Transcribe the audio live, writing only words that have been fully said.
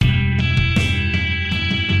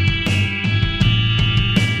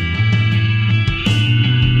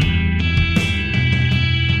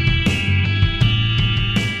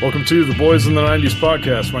Welcome to the Boys in the 90s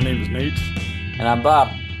podcast. My name is Nate. And I'm Bob.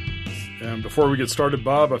 And before we get started,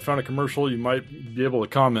 Bob, I found a commercial you might be able to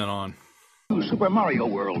comment on. Super Mario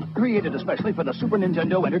World, created especially for the Super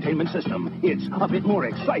Nintendo Entertainment System. It's a bit more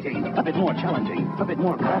exciting, a bit more challenging, a bit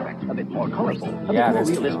more graphic, a bit more colorful, a bit more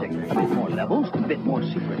realistic, a bit more levels, a bit more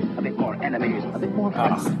secret, a bit more enemies, a bit more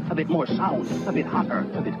fun, a bit more sound, a bit hotter,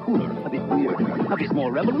 a bit cooler, a bit weird, a bit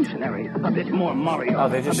more revolutionary, a bit more Mario. Oh,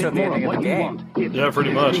 they just showed the ending of the game. Yeah,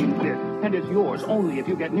 pretty much. And it's yours only if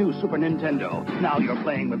you get new Super Nintendo. Now you're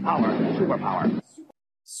playing with power, superpower.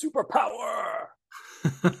 Superpower!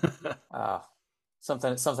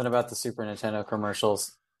 Something about the Super Nintendo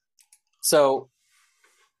commercials. So,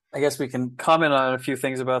 I guess we can comment on a few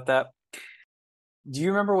things about that. Do you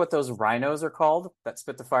remember what those rhinos are called that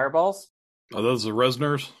spit the fireballs? Are those the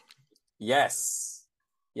Resners? Yes.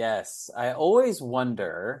 I always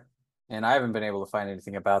wonder, and I haven't been able to find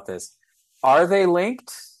anything about this, are they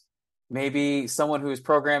linked? Maybe someone who's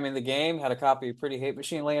programming the game had a copy of Pretty Hate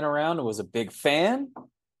Machine laying around and was a big fan?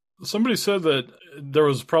 Somebody said that there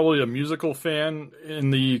was probably a musical fan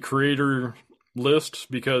in the creator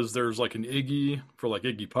list because there's like an Iggy for like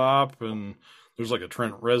Iggy Pop, and there's like a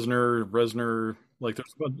Trent Reznor, like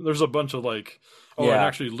there's a bunch of like, and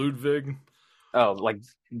actually Ludwig. Oh, like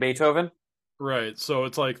Beethoven? Right. So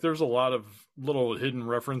it's like there's a lot of little hidden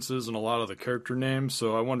references in a lot of the character names.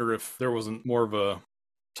 So I wonder if there wasn't more of a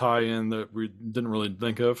tie-in that we didn't really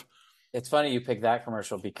think of. It's funny you picked that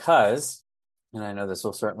commercial because, and I know this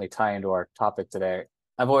will certainly tie into our topic today,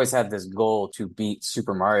 I've always had this goal to beat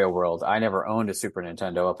Super Mario World. I never owned a Super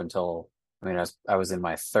Nintendo up until, I was in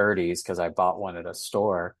my 30s because I bought one at a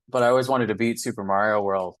store. But I always wanted to beat Super Mario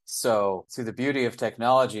World. So through the beauty of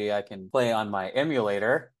technology, I can play on my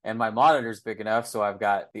emulator, and my monitor's big enough, so I've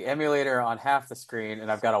got the emulator on half the screen, and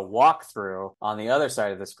I've got a walkthrough on the other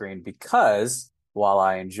side of the screen because while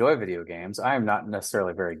I enjoy video games, I am not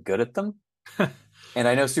necessarily very good at them. And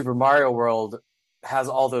I know Super Mario World has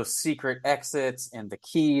all those secret exits and the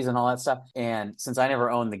keys and all that stuff. And since I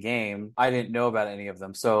never owned the game, I didn't know about any of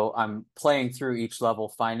them. So I'm playing through each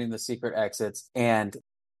level, finding the secret exits. And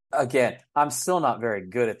again, I'm still not very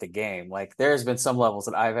good at the game. Like there's been some levels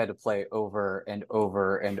that I've had to play over and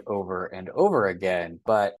over and over and over again.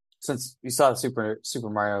 But since you saw the Super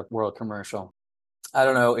Mario World commercial, I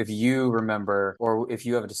don't know if you remember or if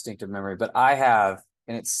you have a distinctive memory, but I have,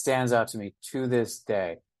 and it stands out to me to this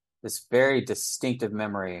day, this very distinctive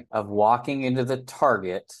memory of walking into the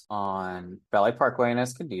Target on Valley Parkway in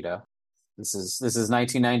Escondido. This is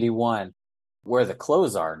 1991, where the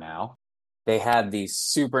clothes are now. They had the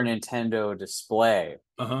Super Nintendo display,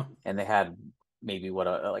 and they had maybe a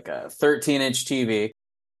 13-inch TV.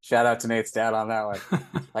 Shout out to Nate's dad on that one.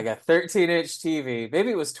 Like a 13-inch TV.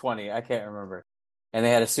 Maybe it was 20. I can't remember. And they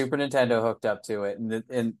had a Super Nintendo hooked up to it.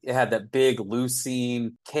 And it had that big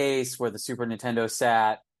Lucene case where the Super Nintendo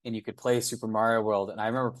sat, and you could play Super Mario World. And I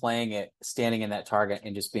remember playing it, standing in that Target,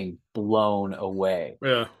 and just being blown away.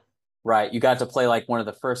 Yeah. Right. You got to play like one of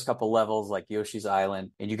the first couple levels, like Yoshi's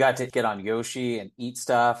Island. And you got to get on Yoshi and eat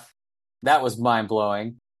stuff. That was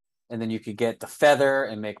mind-blowing. And then you could get the feather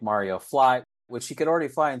and make Mario fly, which you could already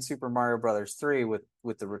fly in Super Mario Brothers 3 with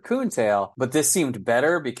the raccoon tail. But this seemed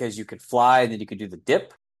better because you could fly and then you could do the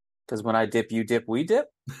dip. Because when I dip, you dip, we dip.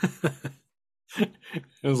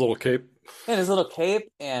 His little cape. And his little cape.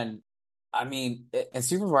 And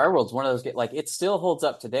Super Mario World's one of those, like, it still holds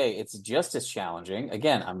up today. It's just as challenging.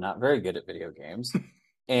 Again, I'm not very good at video games.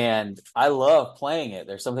 And I love playing it.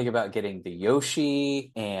 There's something about getting the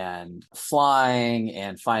Yoshi and flying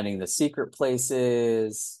and finding the secret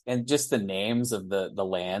places and just the names of the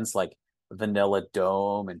lands, like Vanilla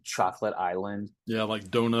Dome and Chocolate Island. Yeah, like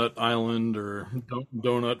Donut Island or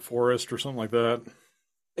Donut Forest or something like that.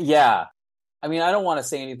 Yeah. I don't want to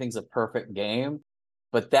say anything's a perfect game,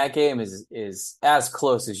 but that game is as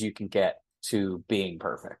close as you can get to being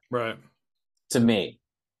perfect. Right. To me.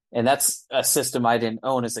 And that's a system I didn't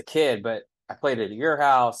own as a kid, but I played it at your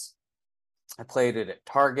house. I played it at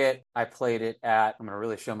Target. I played it at, I'm going to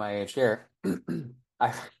really show my age here.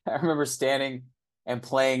 I remember standing and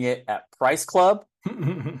playing it at Price Club,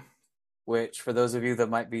 which for those of you that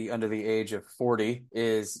might be under the age of 40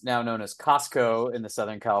 is now known as Costco in the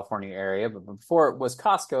Southern California area. But before it was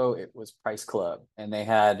Costco, it was Price Club. And they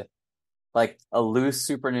had like a loose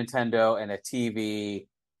Super Nintendo and a TV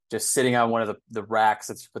just sitting on one of the racks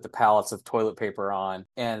that you put the pallets of toilet paper on.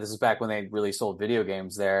 And this is back when they really sold video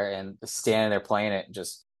games there, and standing there playing it,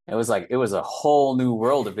 it was a whole new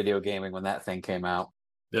world of video gaming when that thing came out.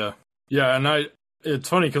 Yeah. Yeah. And it's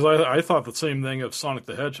funny because I thought the same thing of Sonic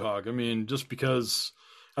the Hedgehog. Just because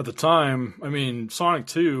at the time, I mean, Sonic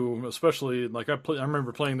 2, especially, like I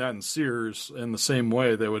remember playing that in Sears in the same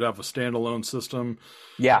way. They would have a standalone system.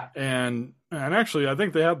 Yeah. And actually, I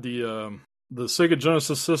think they had the Sega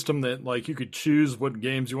Genesis system that like you could choose what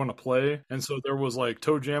games you want to play. And so there was like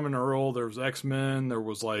Toe Jam and Earl, there was X-Men, there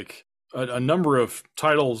was like a number of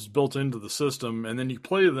titles built into the system, and then you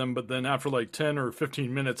play them, but then after like 10 or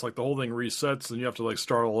 15 minutes, like the whole thing resets and you have to like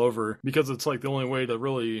start all over because it's like the only way to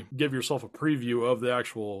really give yourself a preview of the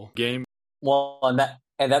actual game. Well,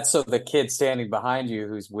 and that's so the kid standing behind you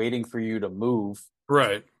who's waiting for you to move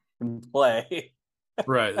Right. and play.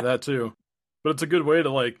 Right, that too. But it's a good way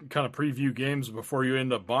to like kind of preview games before you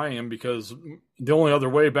end up buying them, because the only other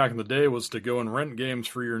way back in the day was to go and rent games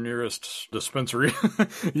for your nearest dispensary,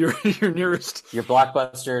 your nearest, your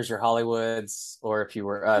Blockbusters, your Hollywoods, or if you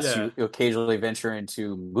were us, you occasionally venture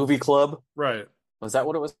into Movie Club. Right. Was that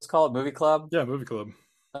what it was called? Movie Club? Yeah, Movie Club.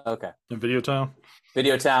 Okay. And Video Town.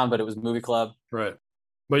 Video Town, but it was Movie Club. Right.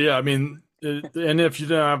 But yeah, I mean, and if you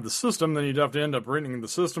didn't have the system, then you'd have to end up renting the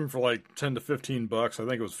system for like $10 to $15. I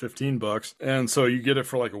think it was $15, and so you get it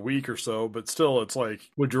for like a week or so. But still, it's like,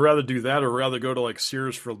 would you rather do that or rather go to like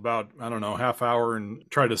Sears for about, I don't know, half hour and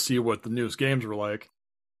try to see what the newest games were like?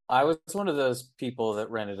 I was one of those people that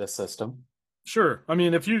rented a system. Sure. I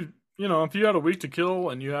mean, if you had a week to kill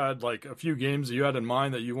and you had like a few games that you had in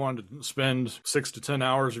mind that you wanted to spend 6 to 10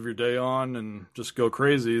 hours of your day on and just go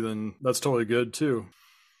crazy, then that's totally good too.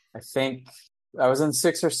 I think I was in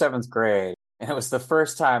 6th or 7th grade, and it was the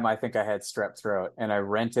first time I think I had strep throat, and I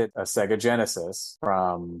rented a Sega Genesis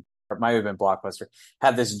from, or it might have been Blockbuster,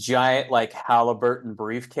 had this giant like Halliburton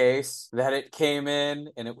briefcase that it came in,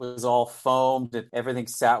 and it was all foamed and everything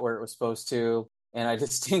sat where it was supposed to. And I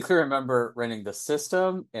distinctly remember renting the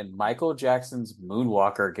system and Michael Jackson's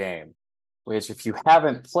Moonwalker game, which if you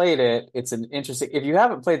haven't played it, it's an interesting, if you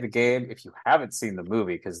haven't played the game, if you haven't seen the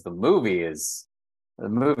movie, because the movie is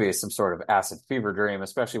some sort of acid fever dream,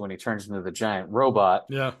 especially when he turns into the giant robot.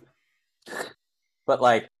 Yeah. But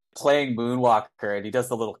like playing Moonwalker and he does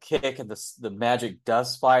the little kick and the magic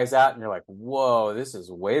dust flies out and you're like, whoa, this is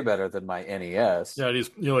way better than my NES. Yeah, he's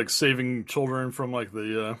like saving children from like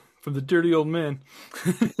from the dirty old man.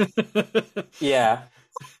 Yeah.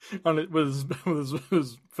 On it with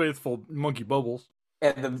his faithful monkey Bubbles.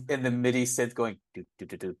 And the MIDI synth going do do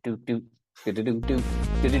do do do do do do do do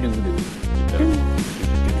do do do.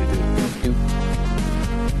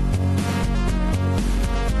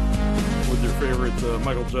 With your favorite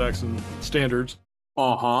Michael Jackson standards.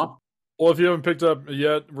 Uh-huh. Well, if you haven't picked up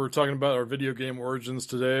yet, we're talking about our video game origins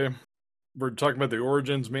today. We're talking about the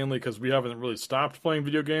origins mainly because we haven't really stopped playing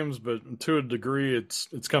video games, but to a degree, it's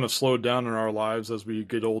kind of slowed down in our lives as we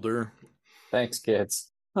get older. Thanks, kids.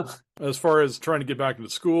 As far as trying to get back into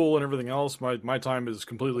school and everything else, my time is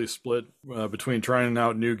completely split between trying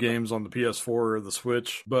out new games on the PS4 or the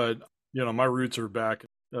Switch. But, my roots are back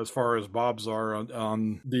as far as Bob's are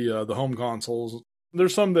on the home consoles.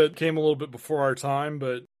 There's some that came a little bit before our time,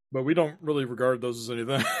 but we don't really regard those as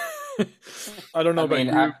anything. I don't know about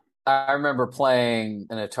you. I remember playing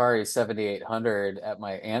an Atari 7800 at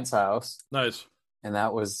my aunt's house. Nice. And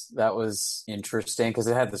that was interesting because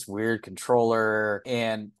it had this weird controller,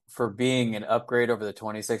 and for being an upgrade over the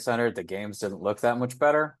 2600, the games didn't look that much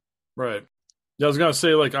better. Right. Yeah, I was gonna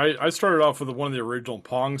say, like, I started off with one of the original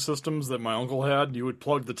Pong systems that my uncle had. You would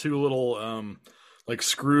plug the two little like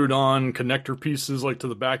screwed on connector pieces like to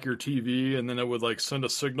the back of your TV, and then it would like send a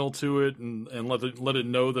signal to it and let it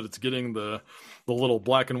know that it's getting the little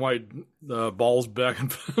black and white balls back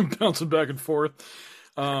and bouncing back and forth.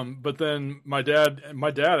 But then my dad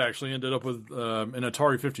actually ended up with an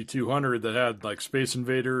Atari 5200 that had like Space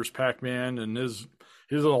Invaders, Pac-Man, and his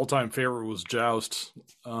all-time favorite was Joust.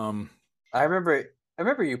 I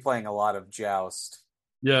remember you playing a lot of Joust.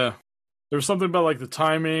 Yeah. There was something about like the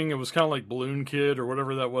timing. It was kind of like Balloon Kid or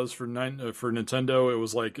whatever that was for Nintendo. It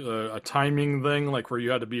was like a timing thing, like where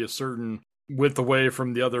you had to be a certain width away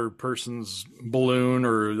from the other person's balloon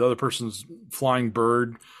or the other person's flying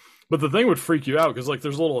bird. But the thing would freak you out because like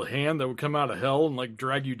there's a little hand that would come out of hell and like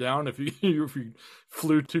drag you down if you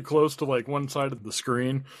flew too close to like one side of the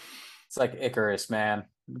screen. It's like Icarus, man.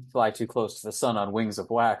 You fly too close to the sun on wings of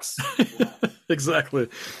wax. Exactly.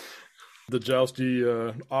 The jousty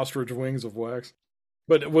ostrich wings of wax.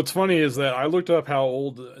 But what's funny is that I looked up how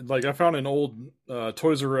old, like I found an old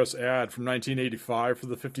Toys R Us ad from 1985 for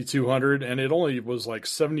the 5200, and it only was like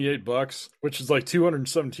 $78, which is like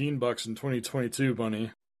 $217 in 2022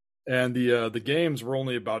 money. And the games were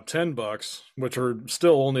only about $10, which are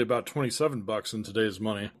still only about $27 in today's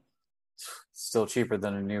money. Still cheaper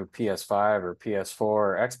than a new PS5 or PS4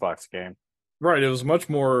 or Xbox game. Right, it was much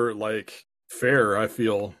more like fair, I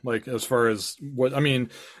feel like, as far as what I mean.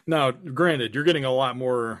 Now, granted, you're getting a lot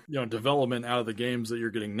more, development out of the games that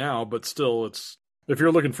you're getting now, but still, it's if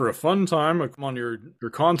you're looking for a fun time like, on your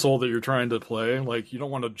console that you're trying to play, like you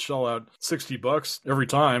don't want to shell out $60 every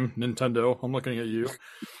time. Nintendo, I'm looking at you.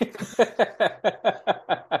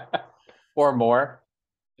 Or more.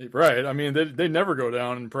 Right. I mean, they never go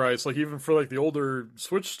down in price. Like even for like the older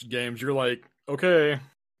Switch games, you're like, okay,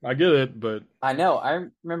 I get it, but I know. I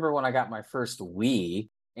remember when I got my first Wii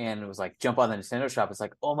and it was like jump on the Nintendo shop. It's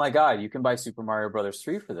like, oh my God, you can buy Super Mario Brothers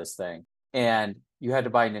 3 for this thing. And you had to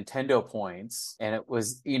buy Nintendo points. And it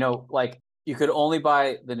was, like you could only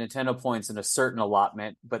buy the Nintendo points in a certain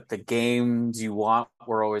allotment, but the games you want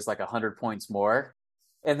were always like 100 points more.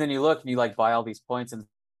 And then you look and you like buy all these points and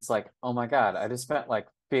it's like, oh my God, I just spent like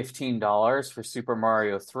 $15 for Super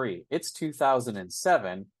Mario 3. It's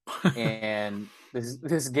 2007 and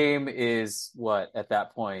this game is what at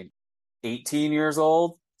that point 18 years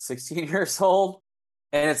old, 16 years old,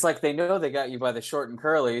 and it's like they know they got you by the short and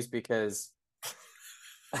curlies because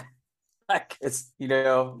like it's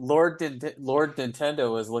Lord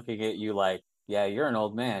Nintendo was looking at you like, yeah, you're an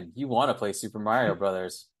old man, you want to play Super Mario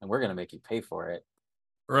Brothers and we're going to make you pay for it.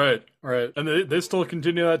 Right. And they still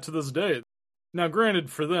continue that to this day. Now, granted,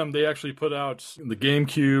 for them, they actually put out the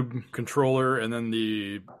GameCube controller and then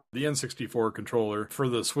the N64 controller for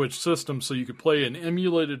the Switch system, so you could play an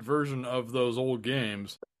emulated version of those old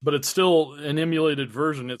games. But it's still an emulated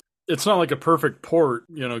version. It's not like a perfect port,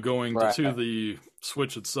 going Right. to the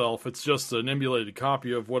Switch itself. It's just an emulated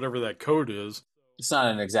copy of whatever that code is. It's not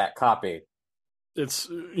an exact copy. It's,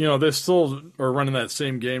 they still are running that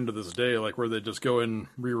same game to this day, like where they just go and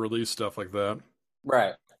re-release stuff like that.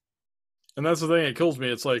 Right. And that's the thing that kills me.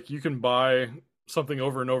 It's like you can buy something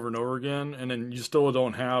over and over and over again, and then you still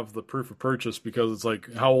don't have the proof of purchase because it's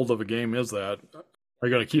like, how old of a game is that? Are you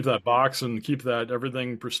going to keep that box and keep that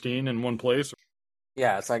everything pristine in one place?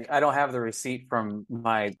 Yeah, it's like I don't have the receipt from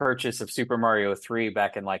my purchase of Super Mario 3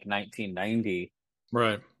 back in like 1990.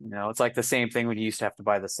 Right. It's like the same thing when you used to have to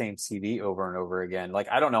buy the same CD over and over again. Like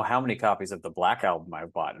I don't know how many copies of the Black Album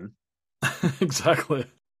I've bought. Exactly.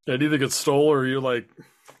 It either gets stolen or you're like,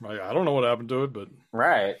 I don't know what happened to it, but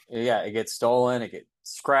right. Yeah, it gets stolen, it gets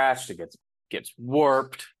scratched, it gets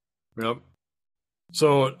warped. Yep.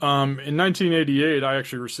 So, in 1988, I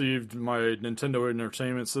actually received my Nintendo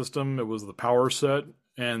Entertainment System. It was the Power Set,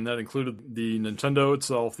 and that included the Nintendo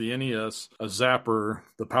itself, the NES, a zapper,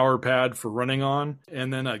 the Power Pad for running on,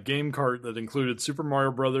 and then a game cart that included Super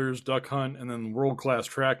Mario Brothers, Duck Hunt, and then World Class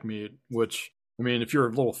Track Meet, which, I mean, if you're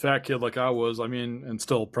a little fat kid like I was, I mean, and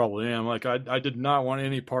still probably am, like, I did not want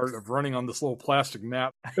any part of running on this little plastic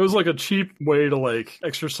mat. It was like a cheap way to, like,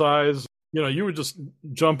 exercise. You would just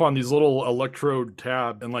jump on these little electrode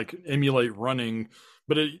tab and, like, emulate running.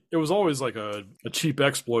 But it was always, like, a cheap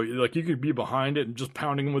exploit. Like, you could be behind it and just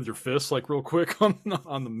pounding them with your fists, like, real quick on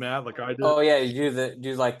the mat like I did. Oh, yeah, you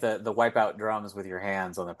do like the wipeout drums with your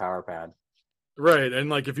hands on the Power Pad. Right, and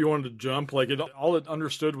like if you wanted to jump, like all it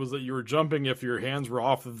understood was that you were jumping if your hands were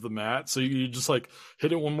off of the mat, so you just like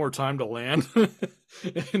hit it one more time to land,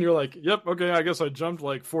 and you're like, "Yep, okay, I guess I jumped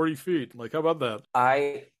like 40 feet." Like, how about that?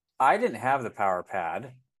 I didn't have the Power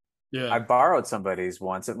Pad. Yeah, I borrowed somebody's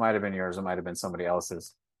once. It might have been yours. It might have been somebody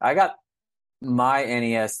else's. I got my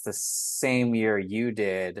NES the same year you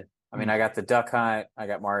did. I mean, I got the Duck Hunt. I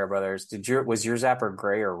got Mario Brothers. Was your zapper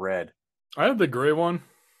gray or red? I had the gray one.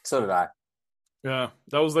 So did I. Yeah,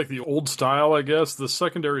 that was like the old style, I guess. The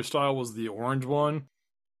secondary style was the orange one.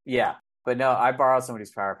 Yeah, but no, I borrowed somebody's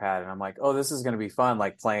Power Pad, and I'm like, oh, this is going to be fun,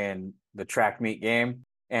 like playing the track meet game.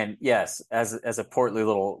 And yes, as a portly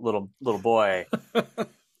little boy,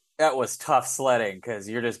 that was tough sledding because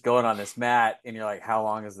you're just going on this mat, and you're like, how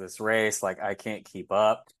long is this race? Like, I can't keep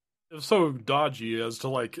up. It was so dodgy as to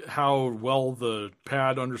like how well the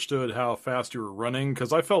pad understood how fast you were running,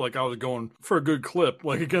 because I felt like I was going for a good clip,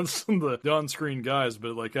 like against some of the on-screen guys,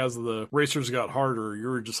 but like as the racers got harder, you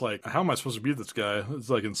were just like, how am I supposed to beat this guy? It's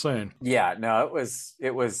like insane. Yeah, no,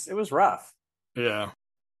 it was rough. Yeah.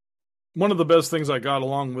 One of the best things I got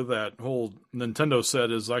along with that whole Nintendo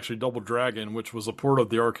set is actually Double Dragon, which was a port of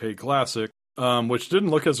the arcade classic. Which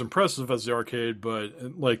didn't look as impressive as the arcade, but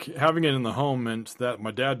like having it in the home meant that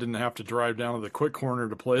my dad didn't have to drive down to the quick corner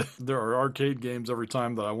to play their arcade games every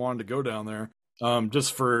time that I wanted to go down there.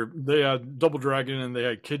 They had Double Dragon and they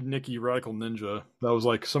had Kid Nicky Radical Ninja. That was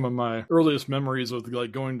like some of my earliest memories with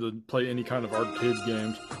like going to play any kind of arcade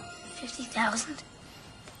games. 50,000?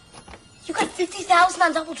 You got 50,000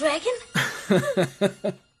 on Double Dragon?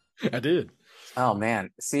 I did. Oh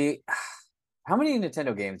man, see. How many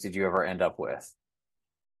Nintendo games did you ever end up with?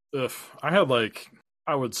 I had like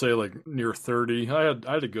I would say like near 30. I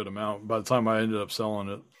had a good amount by the time I ended up selling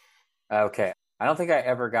it. Okay. I don't think I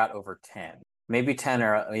ever got over 10. Maybe 10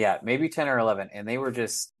 or, yeah, maybe 10 or 11. And they were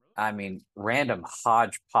just, I mean, random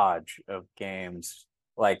hodgepodge of games.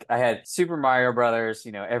 Like I had Super Mario Brothers,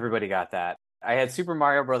 everybody got that. I had Super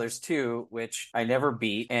Mario Brothers 2, which I never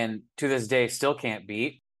beat and to this day still can't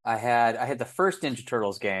beat. I had the first Ninja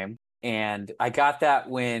Turtles game, and I got that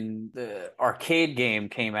when the arcade game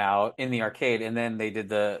came out in the arcade, and then they did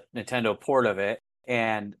the Nintendo port of it.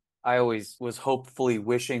 And I always was hopefully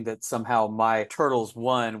wishing that somehow my Turtles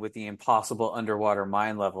 1 with the impossible underwater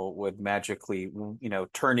mine level would magically,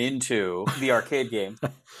 turn into the arcade game.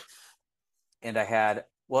 And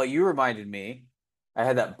well, you reminded me, I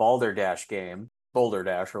had that Balderdash game, Boulder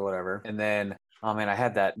Dash or whatever. And then, oh man, I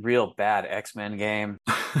had that real bad X-Men game.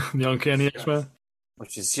 The Uncanny X-Men?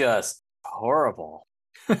 Which is just horrible.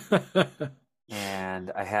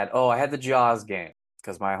 And I had the Jaws game,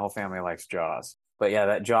 because my whole family likes Jaws. But yeah,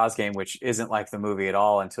 that Jaws game, which isn't like the movie at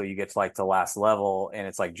all until you get to like the last level, and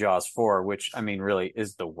it's like Jaws 4, which I mean really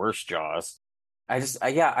is the worst Jaws. I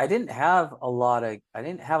didn't have a lot of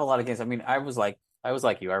games. I mean, I was like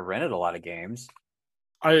you, I rented a lot of games.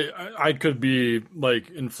 I could be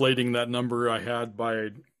like inflating that number I had by,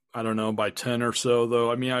 I don't know, by 10 or so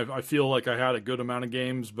though. I mean, I feel like I had a good amount of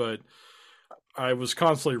games, but I was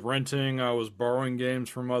constantly renting. I was borrowing games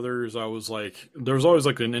from others. I was like, there was always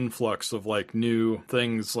like an influx of like new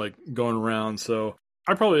things like going around. So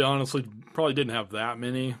I honestly didn't have that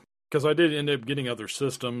many, because I did end up getting other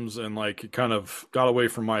systems, and like it kind of got away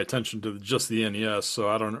from my attention to just the NES. So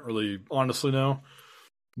I don't really honestly know.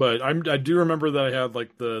 But I do remember that I had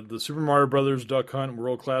like the Super Mario Brothers Duck Hunt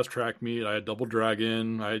World Class Track Meet. I had Double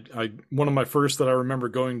Dragon. I one of my first that I remember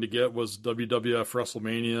going to get was WWF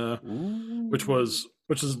WrestleMania,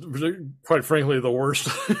 which is quite frankly the worst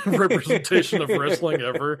representation of wrestling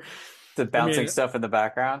ever. The bouncing stuff in the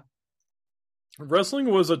background. Wrestling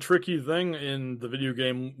was a tricky thing in the video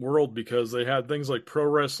game world, because they had things like pro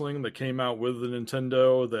wrestling that came out with the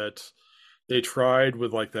Nintendo that they tried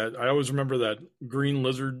with like that. I always remember that green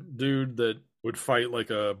lizard dude that would fight like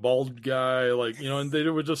a bald guy, like, and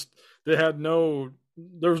there was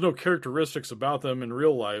no characteristics about them in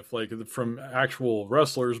real life, like from actual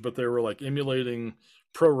wrestlers, but they were like emulating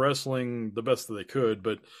pro wrestling the best that they could.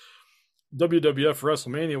 But WWF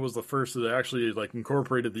WrestleMania was the first that actually like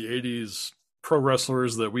incorporated the 80s pro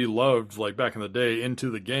wrestlers that we loved like back in the day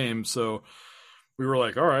into the game. So we were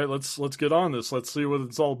like, all right, let's get on this. Let's see what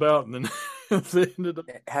it's all about. And then they ended up...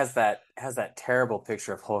 It has that terrible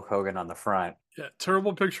picture of Hulk Hogan on the front. Yeah,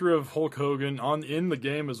 terrible picture of Hulk Hogan in the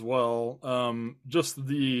game as well. Just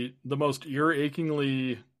the most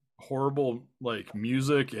ear-achingly horrible like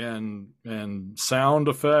music and sound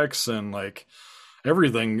effects and like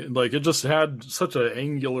everything. Like it just had such an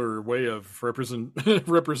angular way of representing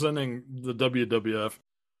the WWF.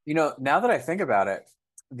 Now that I think about it,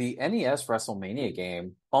 the NES WrestleMania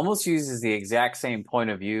game almost uses the exact same point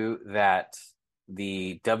of view that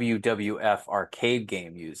the WWF arcade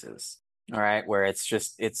game uses. All right, where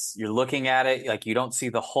you're looking at it like you don't see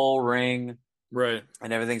the whole ring, right?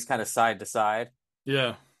 And everything's kind of side to side.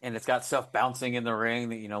 Yeah, and it's got stuff bouncing in the ring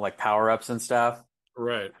that like power ups and stuff.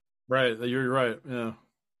 Right. You're right. Yeah,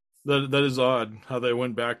 that is odd how they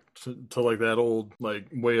went back to like that old like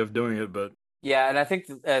way of doing it, but. Yeah, and I think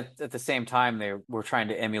at the same time they were trying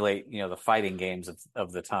to emulate, the fighting games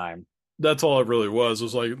of the time. That's all it really was. It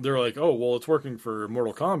was like they're like, oh well, it's working for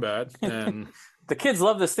Mortal Kombat, and the kids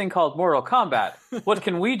love this thing called Mortal Kombat. What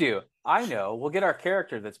can we do? I know. We'll get our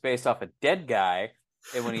character that's based off a dead guy,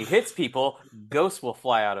 and when he hits people, ghosts will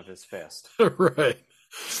fly out of his fist. Right.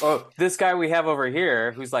 Oh, this guy we have over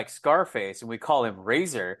here, who's like Scarface, and we call him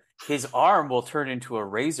Razor. His arm will turn into a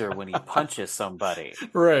razor when he punches somebody.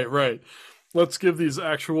 Right. Let's give these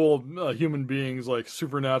actual human beings like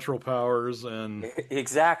supernatural powers and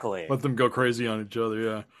exactly let them go crazy on each other.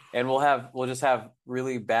 Yeah, and we'll just have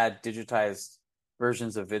really bad digitized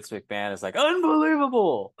versions of Vince McMahon. It's like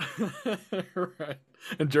unbelievable, right?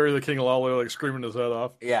 And Jerry the King Lawler like screaming his head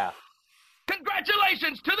off. Yeah.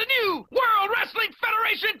 Congratulations to the new World Wrestling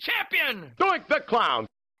Federation champion, Doink the Clown.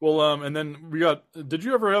 Well, and then we got. Did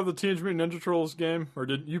you ever have the Teenage Mutant Ninja Turtles game, or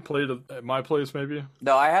did you play it at my place? Maybe.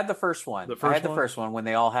 No, I had the first one. The first one when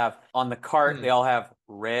they all have on the cart. They all have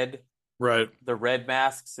red. Right. The red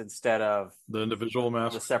masks instead of the individual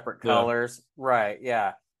masks. The separate colors. Yeah. Right.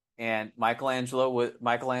 Yeah. And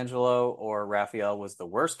Michelangelo or Raphael was the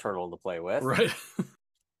worst turtle to play with. Right.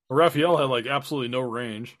 Raphael had like absolutely no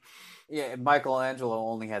range. Yeah, Michelangelo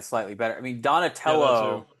only had slightly better. I mean,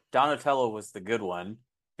 Donatello was the good one,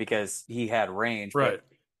 because he had range. Right.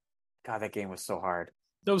 God, that game was so hard.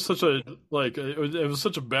 That was such a it was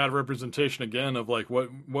such a bad representation again of like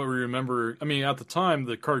what we remember. I mean, at the time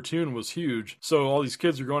the cartoon was huge, so all these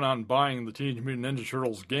kids are going out and buying the Teenage Mutant Ninja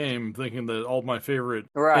Turtles game, thinking that all my favorite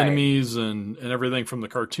enemies and everything from the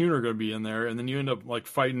cartoon are going to be in there, and then you end up like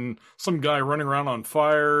fighting some guy running around on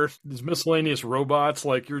fire, these miscellaneous robots.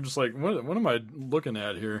 Like you're just like, what am I looking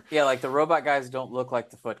at here? Yeah, like the robot guys don't look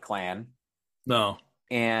like the Foot Clan. No,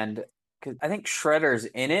 and cause I think Shredder's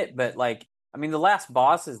in it, but like. I mean, the last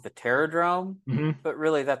boss is the Terradrome, but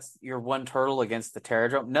really that's your one turtle against the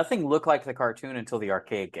Terradrome. Nothing looked like the cartoon until the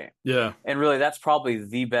arcade game. Yeah. And really, that's probably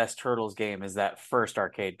the best Turtles game is that first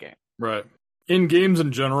arcade game. Right. In games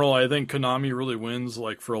in general, I think Konami really wins,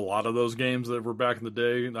 like, for a lot of those games that were back in the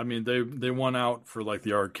day. I mean, they won out for, like,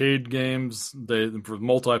 the arcade games, for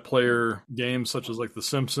multiplayer games such as, like, The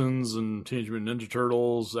Simpsons and Teenage Mutant Ninja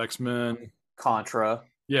Turtles, X-Men. Contra.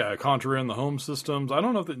 Yeah, Contra in the home systems. I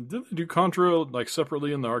don't know if did they do Contra like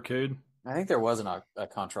separately in the arcade? I think there wasn't a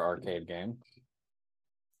Contra arcade game.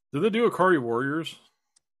 Did they do Ikari Warriors?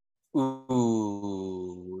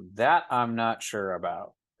 Ooh, that I'm not sure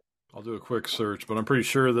about. I'll do a quick search, but I'm pretty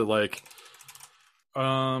sure that like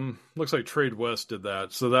looks like Trade West did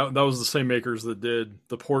that. So that was the same makers that did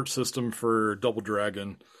the port system for Double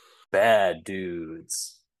Dragon. Bad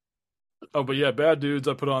Dudes. Oh, but yeah, Bad Dudes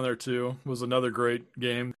I put on there too. Was another great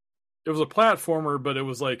game. It was a platformer, but it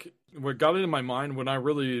was like what got it in my mind when I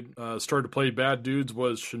really started to play Bad Dudes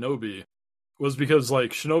was Shinobi. Was because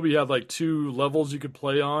like Shinobi had like 2 levels you could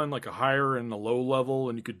play on, like a higher and a low level,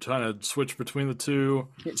 and you could kind of switch between the 2.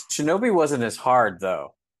 Shinobi wasn't as hard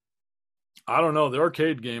though. I don't know. The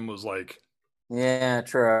arcade game was like, yeah,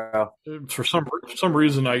 true. For some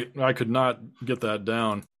reason, I could not get that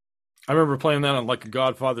down. I remember playing that on like a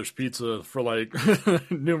Godfather's Pizza for like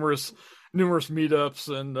numerous meetups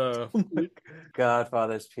and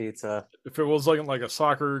Godfather's Pizza. If it was like a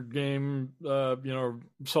soccer game,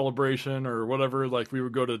 celebration or whatever, like we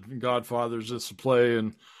would go to Godfather's just to play,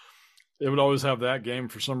 and it would always have that game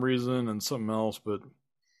for some reason and something else. But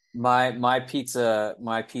my pizza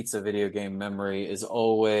video game memory is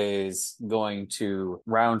always going to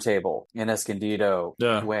Round Table in Escondido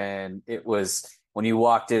when you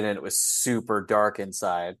walked in and it was super dark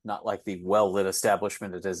inside, not like the well-lit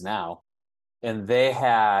establishment it is now. And they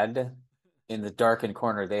had, in the darkened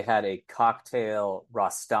corner, they had a cocktail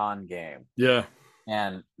Rastan game. Yeah.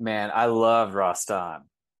 And man, I loved Rastan.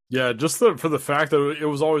 Yeah, just for the fact that it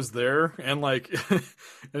was always there and like,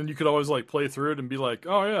 and you could always like play through it and be like,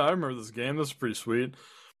 oh yeah, I remember this game. This is pretty sweet.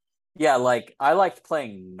 Yeah, like I liked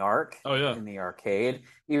playing Narc in the arcade,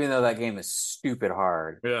 even though that game is stupid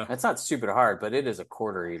hard. Yeah. It's not stupid hard, but it is a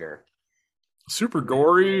quarter eater. Super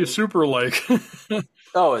gory, super like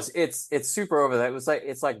Oh, it's super over that.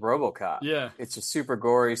 It's like RoboCop. Yeah. It's just super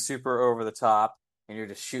gory, super over the top, and you're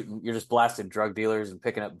just blasting drug dealers and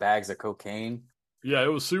picking up bags of cocaine. Yeah, it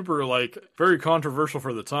was super, like, very controversial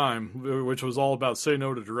for the time, which was all about say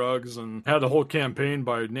no to drugs, and had a whole campaign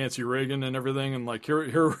by Nancy Reagan and everything, and like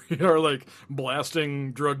here we are, like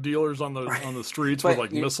blasting drug dealers on the streets with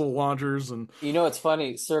like missile launchers. And it's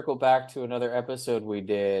funny. Circle back to another episode we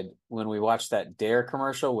did when we watched that Dare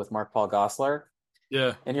commercial with Mark Paul Gosselaar.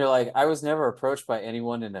 Yeah, and you're like, I was never approached by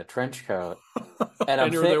anyone in a trench coat. And I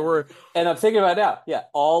knew they were. And I'm thinking about it now. Yeah,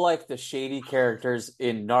 all like the shady characters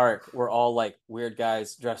in Narc were all like weird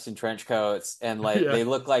guys dressed in trench coats, and like they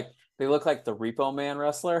look like the Repo Man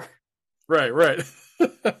wrestler. Right.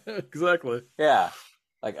 Exactly. Yeah,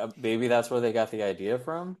 like maybe that's where they got the idea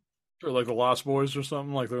from. Or like the Lost Boys or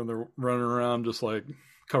something. Like they're running around just like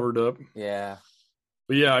covered up. Yeah.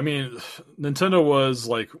 But yeah, I mean, Nintendo was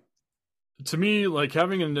like. To me, like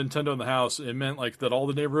having a Nintendo in the house, it meant like that all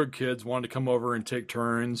the neighborhood kids wanted to come over and take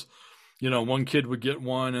turns. One kid would get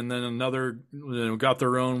one, and then another, got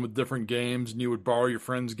their own with different games, and you would borrow your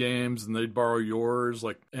friends' games, and they'd borrow yours.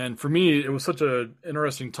 Like, and for me, it was such a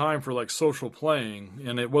interesting time for like social playing,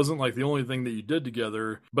 and it wasn't like the only thing that you did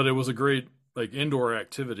together, but it was a great like indoor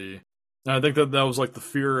activity. And I think that was like the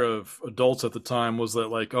fear of adults at the time was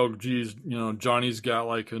that like, oh, geez, Johnny's got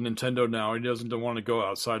like a Nintendo now. He doesn't want to go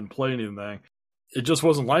outside and play anything. It just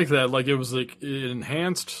wasn't like that. Like it was like it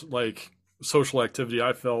enhanced like social activity.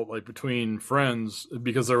 I felt like between friends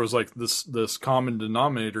because there was like this common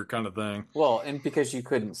denominator kind of thing. Well, and because you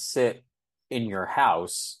couldn't sit in your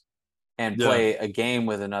house and play a game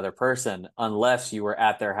with another person unless you were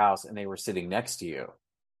at their house and they were sitting next to you.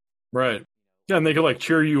 Right. Yeah, and they could like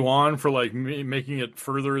cheer you on for like making it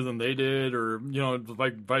further than they did, or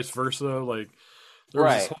like vice versa. Like there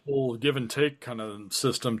was this whole give and take kind of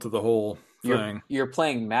system to the whole thing. You're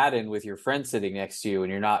playing Madden with your friend sitting next to you,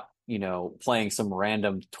 and you're not playing some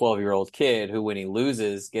random 12-year-old kid who, when he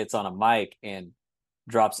loses, gets on a mic and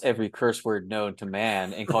drops every curse word known to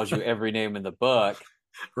man and calls you every name in the book.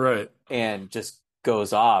 Right. And just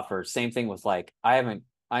goes off. Or same thing with like, I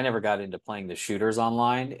never got into playing the shooters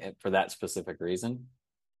online for that specific reason.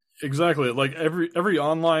 Exactly. Like every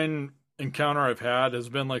online encounter I've had has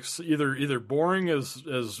been like either boring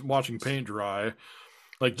as watching paint dry,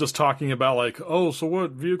 like just talking about like, oh, so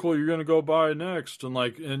what vehicle you're gonna go buy next, and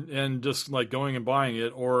like and just like going and buying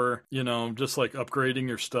it, or just like upgrading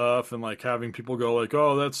your stuff and like having people go like,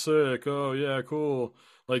 oh, that's sick, oh yeah, cool.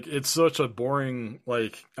 Like it's such a boring,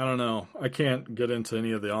 like, I don't know, I can't get into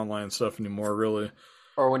any of the online stuff anymore, really.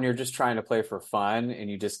 Or when you're just trying to play for fun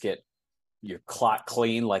and you just get your clock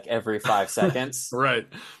clean like every 5 seconds. Right.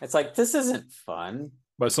 It's like, this isn't fun.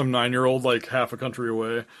 By some 9-year-old like half a country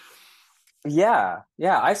away. Yeah.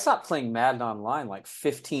 I stopped playing Madden online like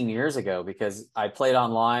 15 years ago because I played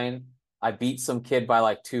online. I beat some kid by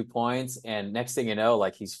like 2 points, and next thing you know,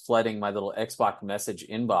 like he's flooding my little Xbox message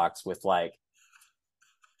inbox with like,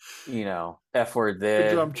 F word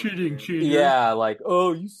this. I'm cheating. Yeah, like,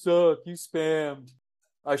 oh, you suck, you spammed.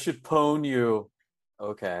 I should pwn you.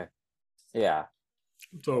 Okay. Yeah.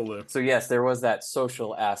 Totally. So yes, there was that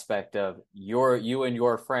social aspect of you and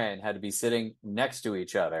your friend had to be sitting next to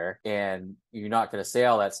each other, and you're not going to say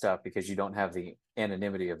all that stuff because you don't have the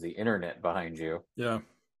anonymity of the internet behind you. Yeah.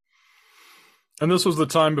 And this was the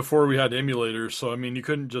time before we had emulators, so I mean, you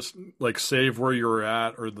couldn't just like save where you were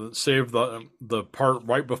at, or save the part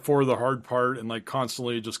right before the hard part, and like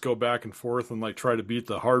constantly just go back and forth and like try to beat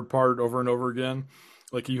the hard part over and over again.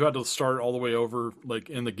 Like you had to start all the way over, like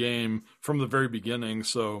in the game from the very beginning.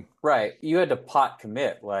 So right, you had to pot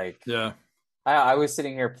commit. Like, yeah, I was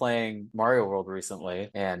sitting here playing Mario World recently,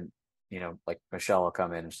 and like Michelle will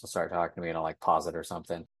come in and she'll start talking to me, and I'll like pause it or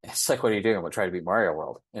something. It's like, what are you doing? We'll try to beat Mario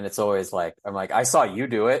World, and it's always like, I'm like, I saw you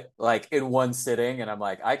do it like in one sitting, and I'm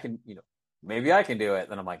like, I can, maybe I can do it.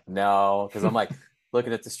 Then I'm like, no, because I'm like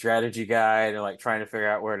looking at the strategy guide and like trying to figure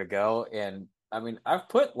out where to go. And I mean, I've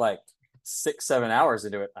put like 6-7 hours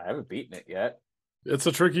into it. I haven't beaten it yet. It's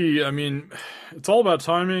it's all about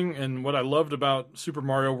timing. And what I loved about Super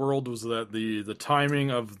Mario World was that the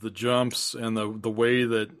timing of the jumps and the way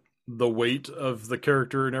that the weight of the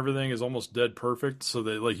character and everything is almost dead perfect, so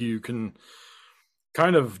that like you can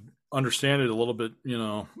kind of understand it a little bit,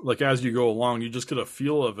 like as you go along, you just get a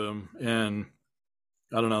feel of him. And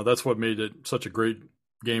I don't know, that's what made it such a great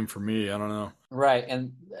game for me. I don't know. Right.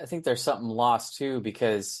 And I think there's something lost too,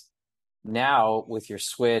 because now with your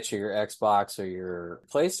Switch or your Xbox or your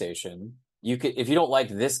PlayStation, you could, if you don't like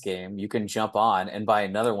this game, you can jump on and buy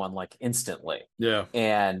another one like instantly. Yeah.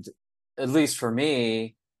 And at least for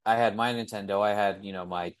me, I had my Nintendo, I had,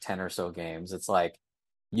 my 10 or so games. It's like,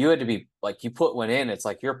 you had to be like, you put one in, it's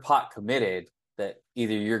like you're pot committed that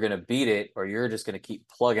either you're going to beat it or you're just going to keep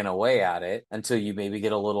plugging away at it until you maybe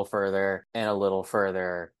get a little further and a little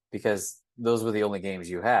further, because those were the only games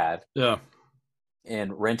you had. Yeah.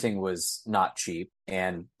 And renting was not cheap,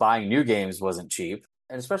 and buying new games wasn't cheap.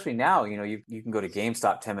 And especially now, you can go to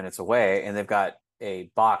GameStop 10 minutes away and they've got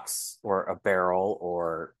a box or a barrel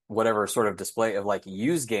or whatever sort of display of like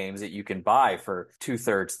used games that you can buy for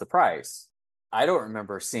 2/3 the price. I don't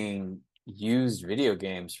remember seeing used video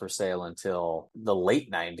games for sale until the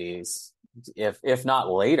late 90s, if not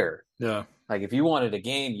later. Yeah. Like if you wanted a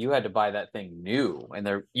game, you had to buy that thing new,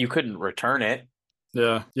 and you couldn't return it.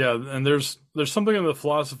 Yeah. And there's something in the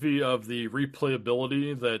philosophy of the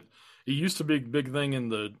replayability that it used to be a big thing in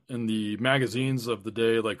the magazines of the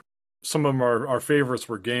day. Like some of them our favorites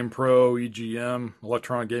were GamePro, EGM,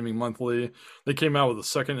 Electronic Gaming Monthly. They came out with a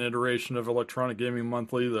second iteration of Electronic Gaming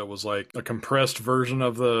Monthly that was like a compressed version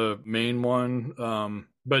of the main one.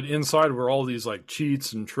 But inside were all these like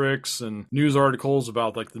cheats and tricks and news articles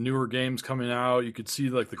about like the newer games coming out. You could see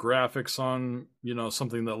like the graphics on,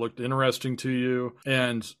 something that looked interesting to you.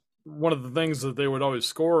 And one of the things that they would always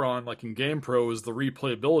score on, like in GamePro, is the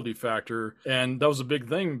replayability factor. And that was a big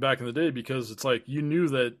thing back in the day, because it's like you knew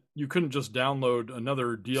that you couldn't just download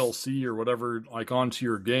another DLC or whatever like onto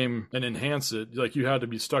your game and enhance it. Like you had to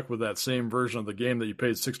be stuck with that same version of the game that you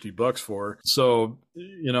paid $60 for. So,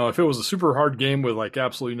 if it was a super hard game with like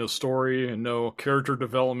absolutely no story and no character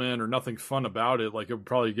development or nothing fun about it, like it would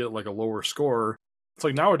probably get like a lower score. It's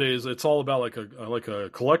like nowadays it's all about like a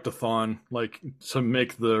collect-a-thon, like to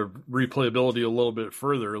make the replayability a little bit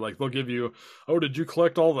further. Like they'll give you, oh, did you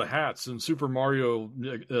collect all the hats in Super Mario,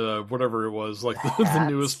 whatever it was, like the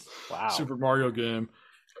newest Super Mario game?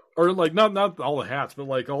 or like not all the hats, but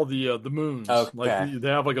like all the moons. Okay. Like they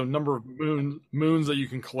have like a number of moons that you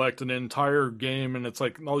can collect in an entire game, and it's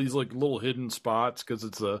like all these like little hidden spots because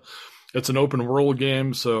it's an open world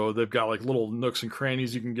game, so they've got like little nooks and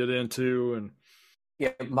crannies you can get into. And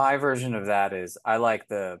Yeah, my version of that is I like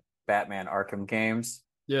the Batman Arkham games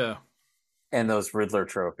yeah, and those Riddler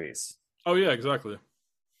trophies. oh yeah, exactly.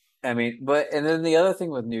 I mean, and then the other thing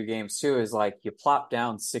with new games too is like you plop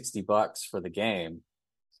down $60 for the game,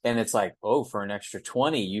 and it's like, oh, for an extra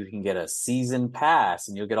 20, you can get a season pass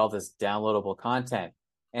and you'll get all this downloadable content.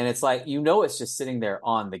 And it's like, it's just sitting there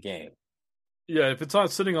on the game. Yeah, if it's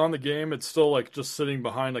not sitting on the game, it's still like just sitting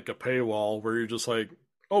behind like a paywall where you're just like,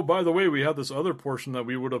 oh, by the way, we have this other portion that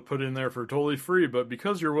we would have put in there for totally free, but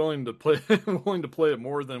because you're willing to play it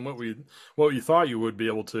more than what you thought you would be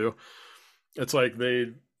able to, it's like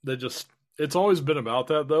they just, it's always been about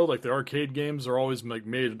that though. Like the arcade games are always like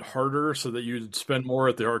made harder so that you'd spend more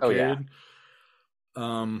at the arcade. Oh,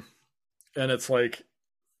 yeah. And it's like,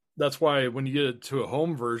 that's why when you get it to a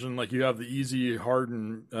home version, like you have the easy, hard,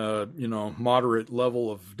 and moderate level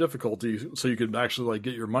of difficulty, so you could actually like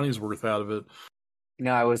get your money's worth out of it.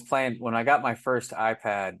 I was playing when I got my first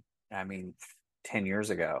iPad. 10 years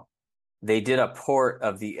ago, they did a port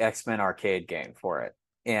of the X-Men arcade game for it,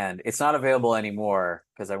 and it's not available anymore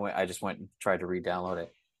because I just went and tried to re-download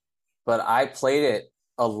it. But I played it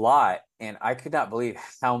a lot, and I could not believe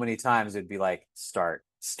how many times it'd be like start,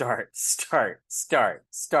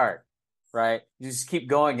 right? You just keep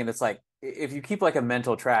going, and it's like if you keep like a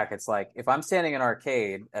mental track, it's like if I'm standing in an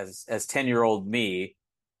arcade as 10-year-old me,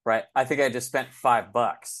 right? I think I just spent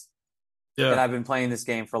 $5. Yeah, and I've been playing this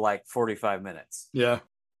game for like 45 minutes. Yeah,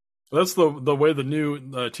 that's the way the new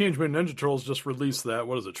Teenage Mutant Ninja Turtles just released that.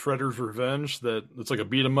 What is it, Shredder's Revenge? That it's like a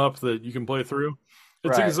beat 'em up that you can play through.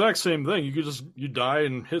 It's the exact same thing. You die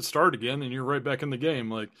and hit start again, and you're right back in the game.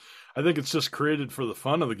 Like I think it's just created for the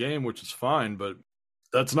fun of the game, which is fine, but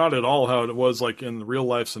that's not at all how it was like in the real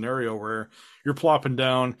life scenario where you're plopping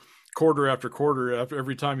down quarter after quarter after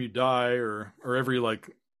every time you die or every like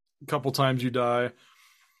couple times you die.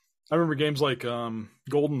 I remember games like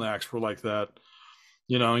Golden Axe were like that.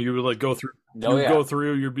 You would like go through. Go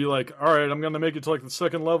through. You'd be like, "All right, I'm gonna make it to like the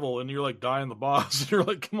second level," and you're like dying the boss. And you're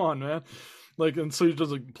like, "Come on, man!" Like, and so you're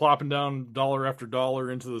just like plopping down dollar after dollar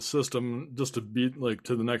into the system just to beat like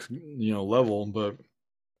to the next level. But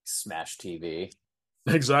Smash TV.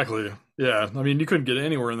 Exactly. Yeah. I mean, you couldn't get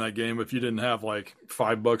anywhere in that game if you didn't have like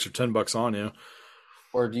 $5 or $10 on you.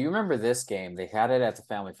 Or do you remember this game? They had it at the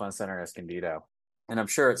Family Fun Center in Escondido. And I'm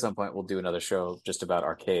sure at some point we'll do another show just about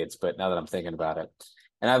arcades, but now that I'm thinking about it.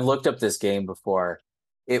 And I've looked up this game before.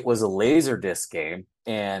 It was a Laserdisc game,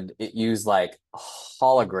 and it used like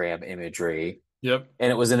hologram imagery. Yep.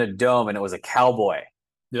 And it was in a dome, and it was a cowboy.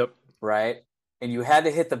 Yep. Right? And you had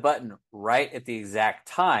to hit the button right at the exact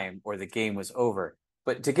time or the game was over.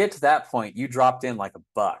 But to get to that point, you dropped in like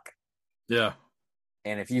 $1. Yeah.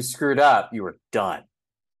 And if you screwed up, you were done.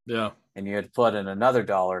 Yeah. And you had to put in another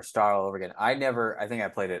 $1, start all over again. I think I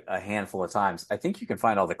played it a handful of times. I think you can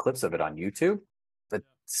find all the clips of it on YouTube. But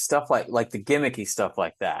stuff like the gimmicky stuff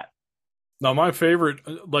like that. Now, my favorite,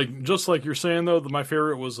 like just like you're saying though, my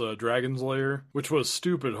favorite was Dragon's Lair, which was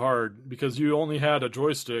stupid hard because you only had a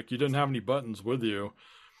joystick. You didn't have any buttons with you,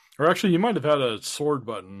 or actually, you might have had a sword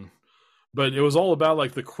button. But it was all about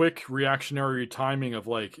like the quick reactionary timing of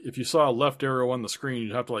like if you saw a left arrow on the screen,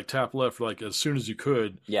 you'd have to like tap left like as soon as you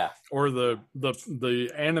could. Yeah. Or the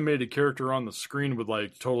animated character on the screen would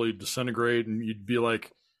like totally disintegrate, and you'd be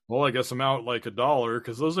like, well, I guess I'm out like $1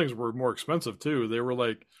 because those things were more expensive too. They were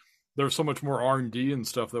like there was so much more R&D and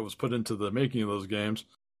stuff that was put into the making of those games.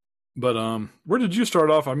 But where did you start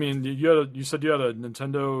off? I mean, you said you had a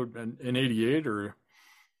Nintendo in '88 or.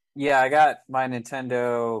 Yeah, I got my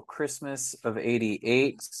Nintendo Christmas of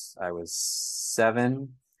 '88. I was 7.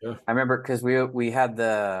 Yeah. I remember because we had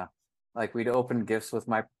we'd open gifts with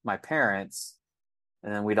my parents,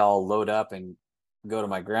 and then we'd all load up and go to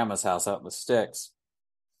my grandma's house out in the sticks.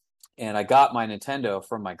 And I got my Nintendo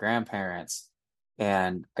from my grandparents,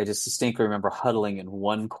 and I just distinctly remember huddling in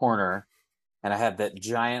one corner, and I had that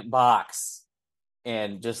giant box,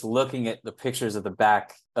 and just looking at the pictures of the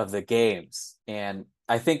back of the games. And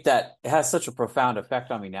I think that it has such a profound effect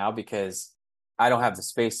on me now because I don't have the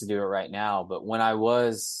space to do it right now. But when I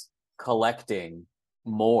was collecting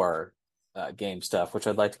more game stuff, which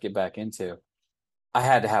I'd like to get back into, I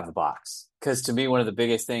had to have the box. Because to me, one of the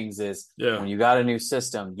biggest things is when you got a new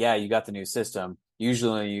system, you got the new system.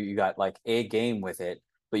 Usually you got like a game with it,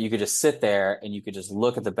 but you could just sit there and you could just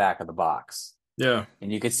look at the back of the box. Yeah.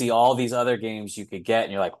 And you could see all these other games you could get,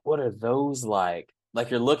 and you're like, what are those like? Like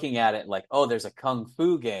you're looking at it like, oh, there's a kung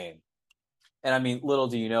fu game. And I mean, little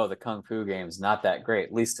do you know, the kung fu game is not that great.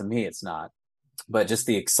 At least to me, it's not. But just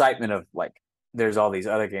the excitement of like, there's all these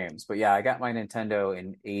other games. But yeah, I got my Nintendo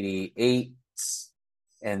in 88.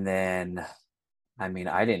 And then, I mean,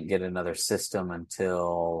 I didn't get another system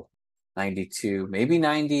until 92, maybe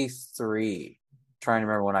 93. Trying to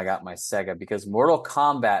remember when I got my Sega, because Mortal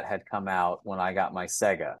Kombat had come out when I got my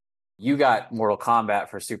Sega. You got Mortal Kombat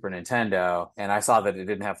for Super Nintendo, and I saw that it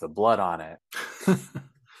didn't have the blood on it.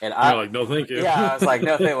 And You're like, no, thank you. Yeah, I was like,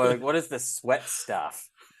 no, thank you. Like, what is this sweat stuff?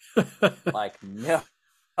 Like, no.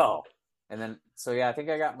 And then, so yeah, I think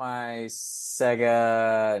I got my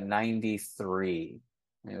Sega 93.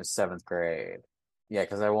 It was 7th grade. Yeah,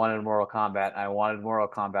 because I wanted Mortal Kombat. I wanted Mortal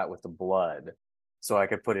Kombat with the blood, so I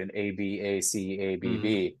could put in A B A C A B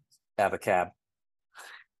B, Abacab.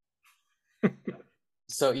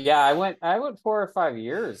 So yeah, I went 4 or 5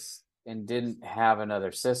 years and didn't have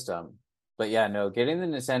another system. But yeah, no, getting the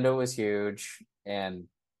Nintendo was huge. And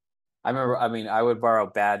I remember, I mean, I would borrow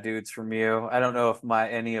Bad Dudes from you. I don't know if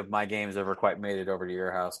any of my games ever quite made it over to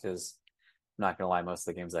your house, because I'm not gonna lie, most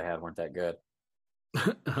of the games I had weren't that good.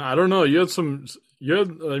 I don't know.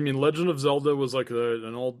 I mean, Legend of Zelda was like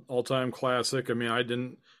an all-time classic. I mean, I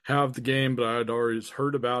didn't have the game, but I'd always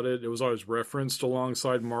heard about it. It was always referenced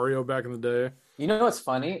alongside Mario back in the day. You know what's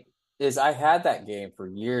funny is I had that game for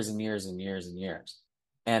years and years and years and years.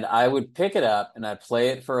 And I would pick it up and I'd play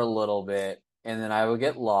it for a little bit, and then I would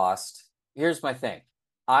get lost. Here's my thing.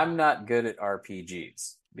 I'm not good at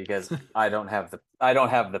RPGs because I don't have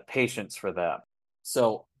the patience for them.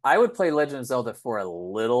 So I would play Legend of Zelda for a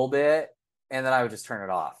little bit, and then I would just turn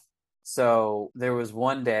it off. So there was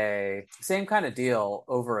one day, same kind of deal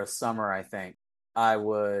over a summer, I think. I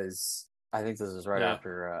think this was right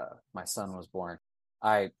after my son was born.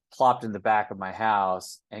 I plopped in the back of my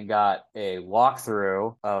house and got a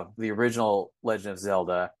walkthrough of the original Legend of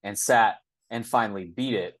Zelda and sat and finally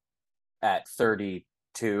beat it at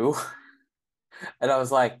 32. And I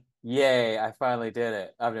was like, yay, I finally did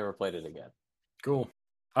it. I've never played it again. Cool.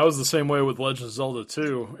 I was the same way with Legend of Zelda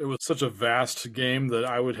 2. It was such a vast game that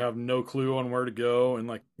I would have no clue on where to go and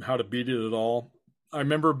like how to beat it at all. I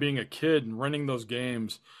remember being a kid and running those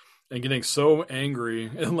games and getting so angry,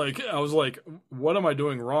 and like I was like, what am I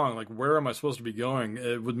doing wrong? Like, where am I supposed to be going?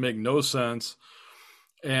 It would make no sense.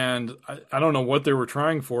 And I don't know what they were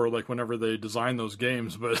trying for, like whenever they designed those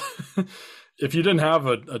games, but if you didn't have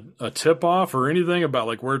a tip off or anything about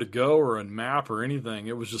like where to go or a map or anything,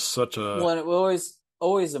 it was just such a... Well, and it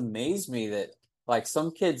always amazed me that like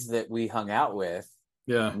some kids that we hung out with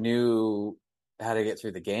knew how to get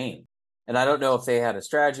through the game. And I don't know if they had a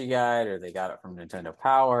strategy guide or they got it from Nintendo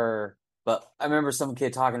Power, but I remember some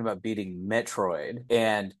kid talking about beating Metroid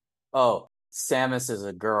and, oh, Samus is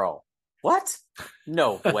a girl. What?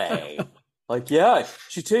 No way. Like, yeah,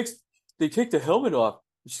 they take the helmet off.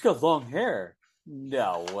 She's got long hair.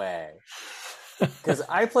 No way. Because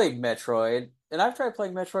I played Metroid, and I've tried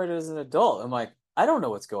playing Metroid as an adult. I'm like, I don't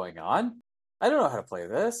know what's going on. I don't know how to play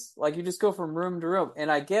this. Like, you just go from room to room.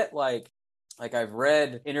 And I get, like I've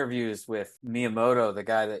read interviews with Miyamoto, the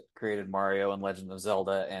guy that created Mario and Legend of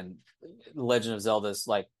Zelda, and Legend of Zelda's,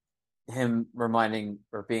 like, him reminding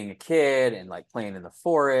or being a kid and, like, playing in the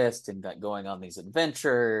forest and, like, going on these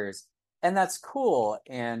adventures. And that's cool.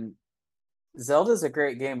 And Zelda's a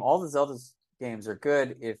great game. All the Zelda games are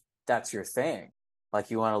good if that's your thing.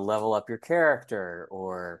 Like, you want to level up your character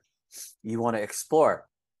or you want to explore.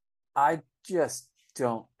 I just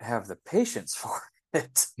don't have the patience for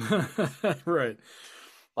it. Right.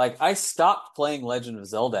 Like, I stopped playing Legend of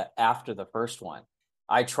Zelda after the first one.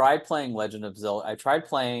 I tried playing Legend of Zelda. I tried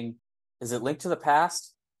playing, is it Link to the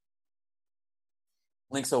Past?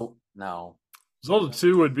 No. Zelda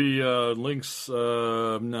 2 would be Link's,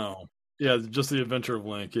 no. Yeah, just the Adventure of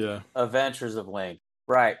Link, yeah. Adventures of Link.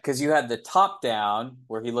 Right, because you had the top down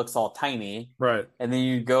where he looks all tiny. Right. And then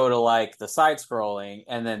you go to, like, the side scrolling,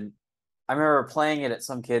 and then I remember playing it at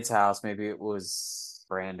some kid's house. Maybe it was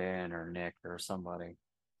Brandon or Nick or somebody.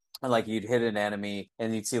 And like you'd hit an enemy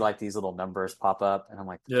and you'd see like these little numbers pop up. And I'm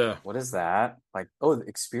like, yeah, what is that? Like, oh, the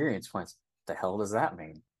experience points. What the hell does that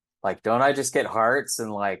mean? Like, don't I just get hearts?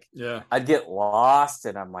 And like, yeah, I'd get lost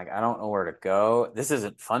and I'm like, I don't know where to go. This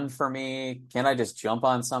isn't fun for me. Can't I just jump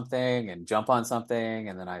on something?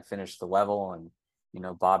 And then I finish the level and, you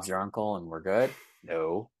know, Bob's your uncle and we're good?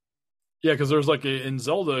 No. Yeah, because there's like in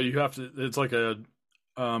Zelda, you have to. It's like an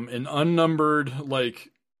unnumbered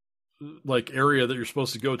like area that you're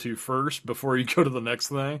supposed to go to first before you go to the next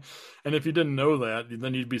thing. And if you didn't know that,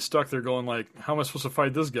 then you'd be stuck there going like, "How am I supposed to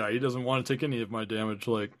fight this guy? He doesn't want to take any of my damage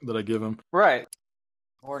like that I give him." Right.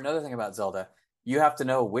 Or another thing about Zelda, you have to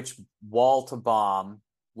know which wall to bomb,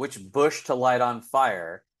 which bush to light on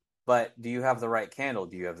fire. But do you have the right candle?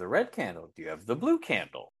 Do you have the red candle? Do you have the blue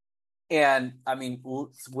candle? And I mean,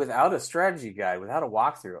 without a strategy guide, without a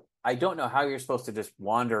walkthrough, I don't know how you're supposed to just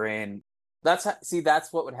wander in. That's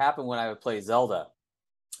what would happen when I would play Zelda.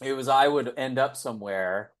 It was I would end up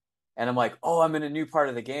somewhere and I'm like, oh, I'm in a new part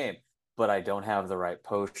of the game, but I don't have the right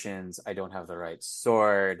potions. I don't have the right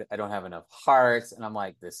sword. I don't have enough hearts. And I'm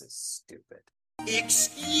like, this is stupid.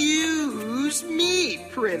 Excuse me,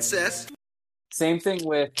 princess. Same thing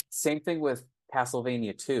with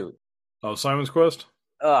Castlevania 2. Oh, Simon's Quest?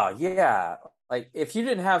 Oh, yeah. Like, if you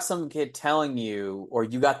didn't have some kid telling you, or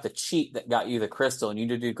you got the cheat that got you the crystal, and you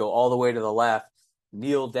needed to go all the way to the left,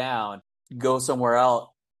 kneel down, go somewhere else.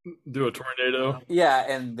 Do a tornado. Yeah,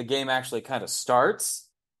 and the game actually kind of starts.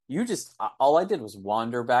 All I did was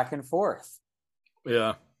wander back and forth.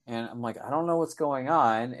 Yeah. And I'm like, I don't know what's going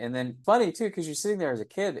on. And then funny, too, because you're sitting there as a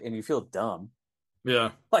kid, and you feel dumb.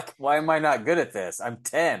 Yeah. Like, why am I not good at this? I'm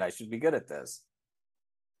 10. I should be good at this.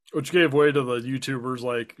 Which gave way to the YouTubers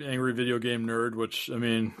like Angry Video Game Nerd, which, I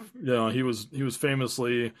mean, you know, he was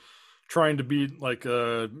famously trying to beat like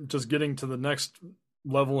just getting to the next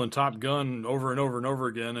level in Top Gun over and over and over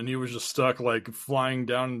again, and he was just stuck like flying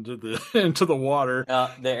down into the water.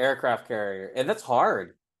 The aircraft carrier. And that's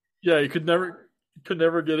hard. Yeah, he could never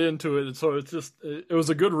get into it. And so it was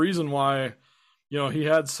a good reason why, you know, he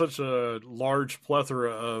had such a large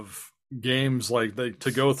plethora of games like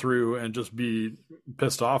to go through and just be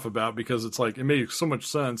pissed off about, because it's like it made so much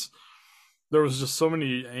sense. There was just so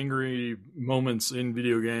many angry moments in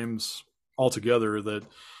video games altogether that,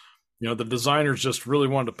 you know, the designers just really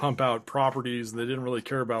wanted to pump out properties, and they didn't really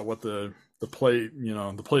care about what the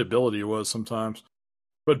playability was sometimes.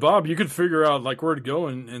 But Bob, you could figure out like where to go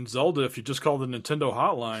in Zelda if you just call the Nintendo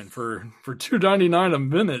hotline for $2.99 a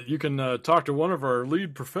minute. You can talk to one of our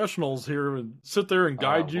lead professionals here and sit there and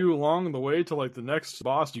guide you along the way to like the next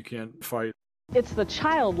boss you can't fight. It's the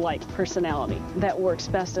childlike personality that works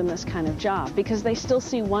best in this kind of job, because they still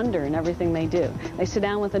see wonder in everything they do. They sit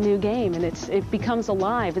down with a new game and it becomes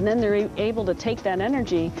alive, and then they're able to take that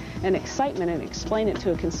energy and excitement and explain it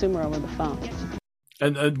to a consumer over the phone.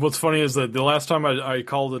 And what's funny is that the last time I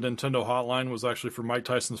called the Nintendo hotline was actually for Mike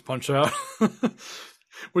Tyson's Punch-Out!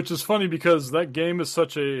 Which is funny because that game is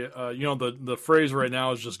such a, you know, the phrase right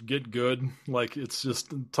now is just get good. Like, it's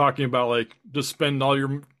just talking about, like, just spend all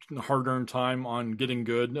your hard-earned time on getting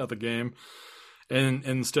good at the game, and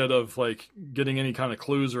instead of, like, getting any kind of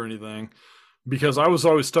clues or anything. Because I was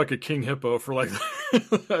always stuck at King Hippo for, like,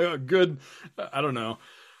 a good, I don't know,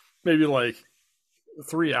 maybe, like,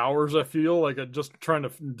 3 hours, I feel like, just trying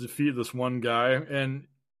to defeat this one guy, and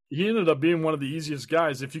he ended up being one of the easiest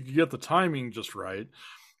guys if you could get the timing just right.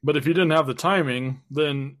 But if you didn't have the timing,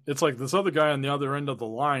 then it's like this other guy on the other end of the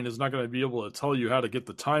line is not going to be able to tell you how to get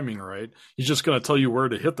the timing right. He's just going to tell you where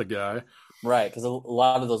to hit the guy. Right, because a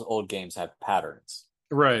lot of those old games have patterns.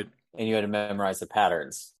 Right. And you had to memorize the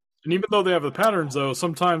patterns. And even though they have the patterns, though,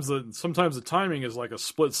 sometimes the timing is like a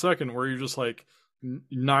split second where you're just like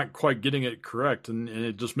not quite getting it correct, and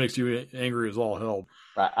it just makes you angry as all hell.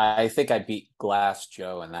 I think I beat Glass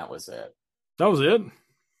Joe, and that was it. That was it?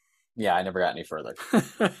 Yeah, I never got any further.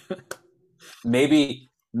 maybe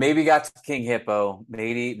got to King Hippo.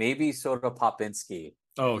 Maybe Soda Popinski.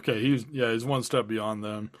 Oh, okay. He's one step beyond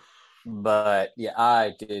them. But yeah,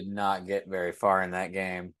 I did not get very far in that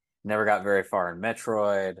game. Never got very far in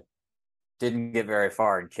Metroid. Didn't get very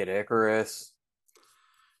far in Kid Icarus.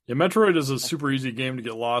 Yeah, Metroid is a super easy game to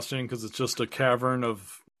get lost in because it's just a cavern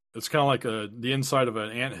of. It's kind of like the inside of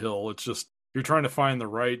an anthill. It's just you're trying to find the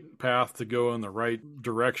right path to go in the right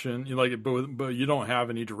direction. You like it, but you don't have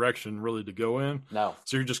any direction really to go in. No.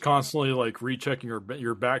 So you're just constantly like rechecking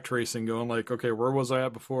your back tracing, going like, okay, where was I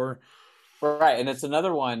at before? Right, and it's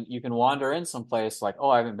another one you can wander in someplace like, oh,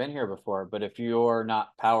 I haven't been here before. But if you're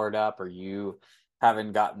not powered up or you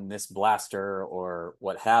haven't gotten this blaster or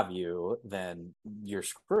what have you, then you're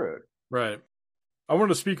screwed. Right. I want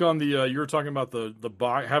to speak on the you were talking about the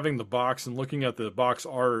box, having the box and looking at the box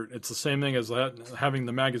art. It's the same thing as having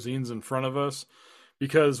the magazines in front of us,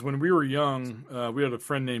 because when we were young, we had a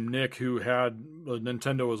friend named Nick who had a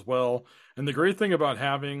Nintendo as well. And the great thing about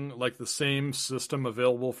having like the same system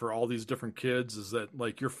available for all these different kids is that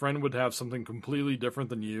like your friend would have something completely different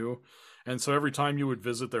than you. And so every time you would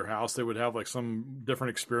visit their house, they would have like some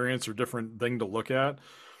different experience or different thing to look at.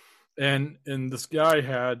 And this guy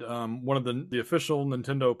had one of the official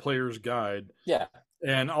Nintendo Player's Guide. Yeah.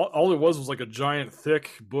 And all it was like a giant thick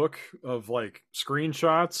book of like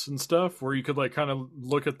screenshots and stuff where you could like kind of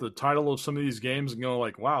look at the title of some of these games and go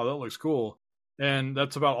like, wow, that looks cool. And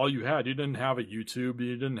that's about all you had. You didn't have a YouTube.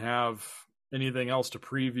 You didn't have anything else to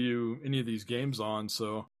preview any of these games on.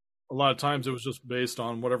 So a lot of times it was just based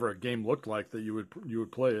on whatever a game looked like that you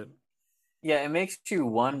would play it. Yeah, it makes you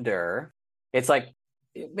wonder. It's like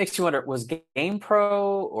it makes you wonder: was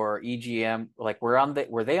GamePro or EGM like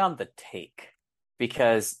were they on the take?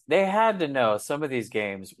 Because they had to know some of these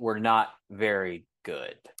games were not very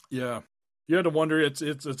good. Yeah. You had to wonder. It's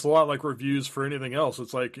a lot like reviews for anything else.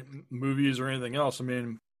 It's like movies or anything else. I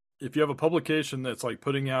mean, if you have a publication that's like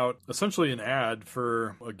putting out essentially an ad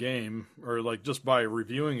for a game, or like just by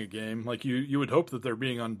reviewing a game, like you would hope that they're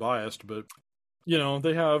being unbiased, but you know,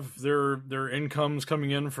 they have their incomes coming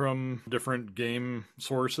in from different game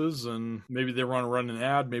sources, and maybe they want to run an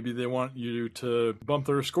ad, maybe they want you to bump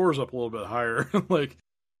their scores up a little bit higher. Like,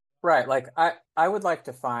 right, like I would like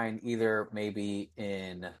to find either maybe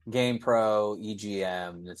in GamePro,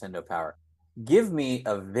 EGM, Nintendo Power, give me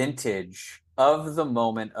a vintage of the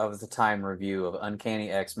moment of the time review of Uncanny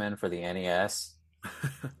X-Men for the NES,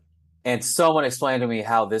 and someone explain to me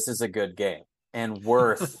how this is a good game and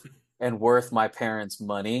worth my parents'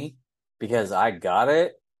 money, because I got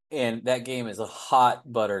it, and that game is a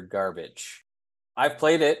hot buttered garbage. I've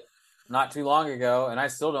played it not too long ago, and I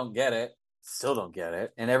still don't get it.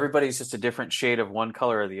 And everybody's just a different shade of one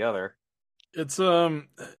color or the other. It's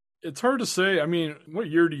hard to say. I mean, what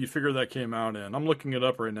year do you figure that came out in? I'm looking it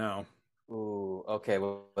up right now. Ooh, okay.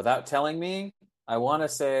 Well, without telling me, I want to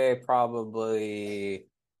say probably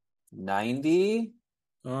 90.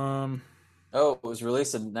 Oh, it was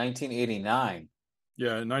released in 1989.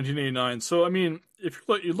 Yeah, 1989. So, I mean, if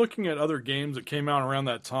you're looking at other games that came out around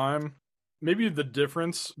that time, maybe the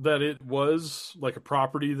difference that it was like a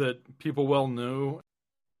property that people well knew,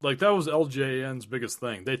 like that was LJN's biggest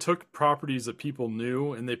thing. They took properties that people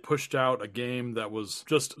knew and they pushed out a game that was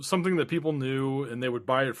just something that people knew, and they would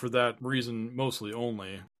buy it for that reason mostly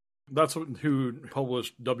only. That's who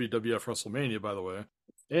published WWF WrestleMania, by the way.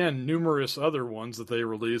 And numerous other ones that they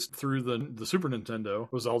released through the Super Nintendo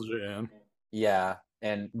was LJN. Yeah,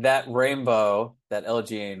 and that rainbow, that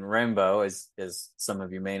LJN rainbow, as some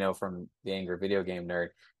of you may know from the Angry Video Game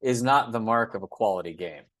Nerd, is not the mark of a quality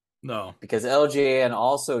game. No. Because LJN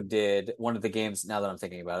also did one of the games, now that I'm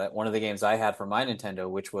thinking about it, one of the games I had for my Nintendo,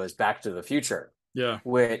 which was Back to the Future. Yeah.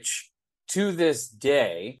 Which, to this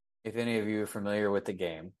day, if any of you are familiar with the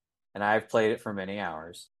game, and I've played it for many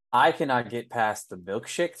hours, I cannot get past the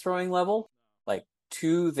milkshake throwing level, like,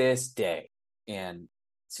 to this day. And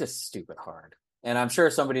it's just stupid hard. And I'm sure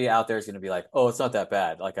somebody out there is going to be like, oh, it's not that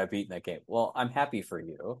bad. Like, I've beaten that game. Well, I'm happy for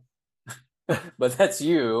you. But that's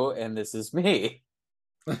you, and this is me.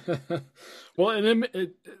 Well, and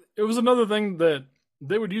it was another thing that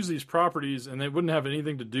they would use these properties and they wouldn't have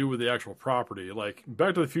anything to do with the actual property. Like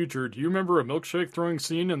Back to the Future, do you remember a milkshake throwing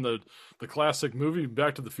scene in the classic movie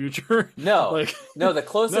Back to the Future? No. No, the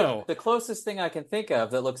closest thing I can think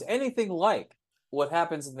of that looks anything like what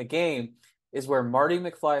happens in the game is where Marty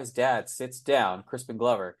McFly's dad sits down, Crispin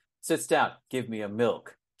Glover, sits down, give me a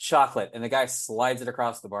milk, chocolate, and the guy slides it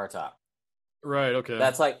across the bar top. Right, okay.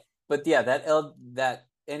 That's like, but yeah, that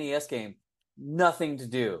NES game, nothing to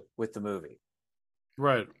do with the movie.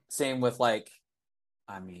 Right. Same with like,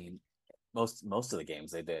 I mean, most of the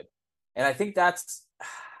games they did. And I think that's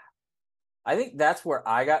where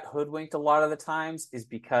I got hoodwinked a lot of the times, is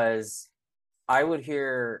because I would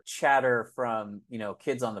hear chatter from,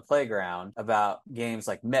 kids on the playground about games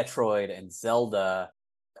like Metroid and Zelda.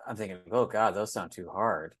 I'm thinking, oh God, those sound too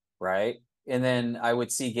hard, right? And then I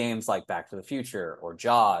would see games like Back to the Future or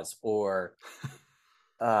Jaws or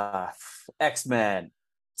X-Men,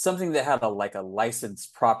 something that had a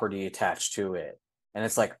licensed property attached to it. And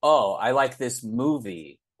it's like, oh, I like this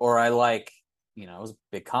movie, or I like, I was a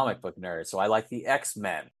big comic book nerd, so I like the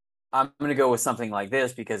X-Men. I'm going to go with something like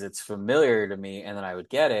this because it's familiar to me, and then I would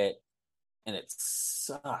get it, and it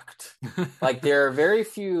sucked. Like, there are very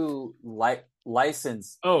few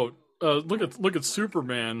licensed... Oh, look at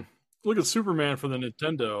Superman. Look at Superman for the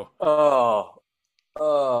Nintendo. Oh,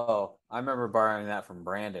 I remember borrowing that from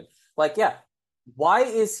Brandon. Like, yeah, why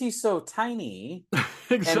is he so tiny?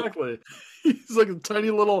 Exactly. He's like a tiny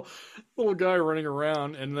little guy running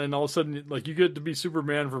around, and then all of a sudden, like, you get to be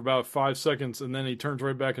Superman for about 5 seconds, and then he turns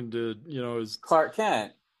right back into, his Clark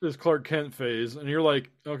Kent. His Clark Kent phase, and you're like,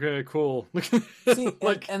 okay, cool. See,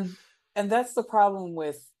 and that's the problem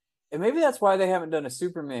with, and maybe that's why they haven't done a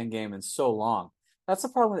Superman game in so long. That's the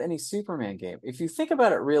problem with any Superman game. If you think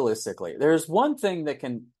about it realistically, there's one thing that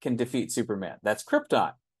can defeat Superman. That's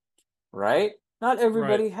Krypton, right? Not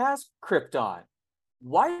everybody has Krypton.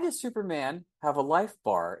 Why does Superman have a life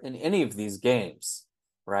bar in any of these games,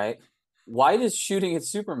 right? why does shooting at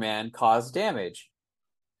Superman cause damage?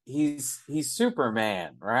 He's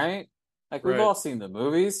Superman, right? Like we've Right. all seen the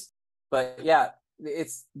movies, but yeah,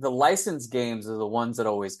 it's the licensed games are the ones that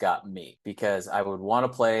always got me because I would want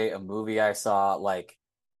to play a movie I saw. Like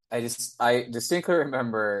I distinctly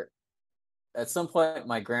remember at some point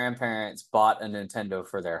my grandparents bought a Nintendo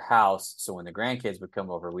for their house, so when the grandkids would come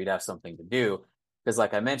over, we'd have something to do. Because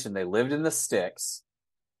like I mentioned, they lived in the sticks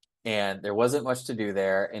and there wasn't much to do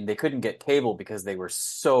there, and they couldn't get cable because they were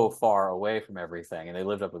so far away from everything, and they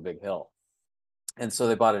lived up a big hill. And so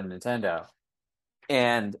they bought a Nintendo.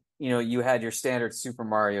 And, you had your standard Super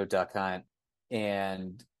Mario Duck Hunt,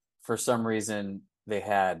 and for some reason they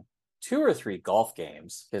had 2 or 3 golf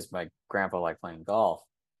games because my grandpa liked playing golf.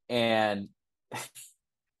 And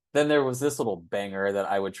then there was this little banger that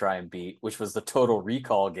I would try and beat, which was the Total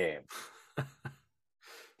Recall game.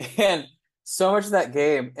 And so much of that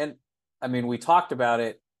game, and I mean, we talked about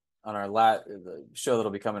it on our the show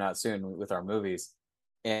that'll be coming out soon with our movies,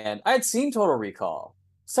 and I had seen Total Recall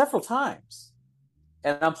several times,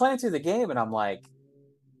 and I'm playing through the game, and I'm like,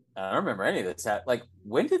 I don't remember any of this. Like,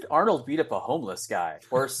 when did Arnold beat up a homeless guy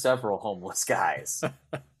or several homeless guys?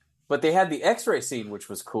 But they had the X-ray scene, which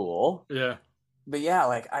was cool. Yeah. But yeah,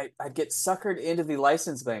 like I'd get suckered into the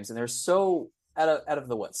license games, and they're so out of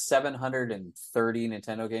the 730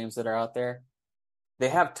 Nintendo games that are out there, they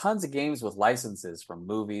have tons of games with licenses from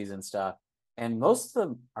movies and stuff, and most of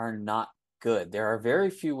them are not good. There are very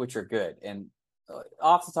few which are good. And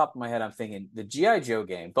off the top of my head, I'm thinking the G.I. Joe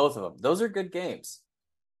game, both of them, those are good games.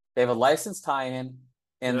 They have a licensed tie-in,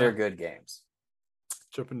 and they're good games.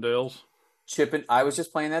 Chippendales. I was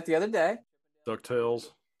just playing that the other day.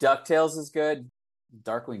 DuckTales. DuckTales is good.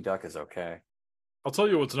 Darkwing Duck is okay. I'll tell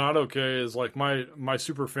you what's not okay is like my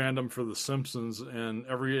super fandom for The Simpsons and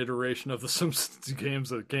every iteration of The Simpsons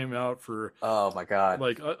games that came out for. Oh my god!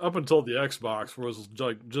 Like up until the Xbox was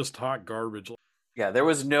like just hot garbage. Yeah, there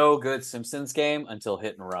was no good Simpsons game until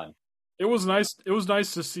Hit and Run. It was nice. It was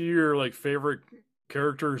nice to see your like favorite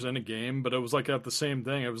characters in a game, but it was like at the same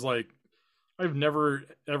thing. It was like I've never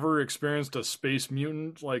ever experienced a space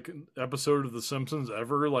mutant like episode of The Simpsons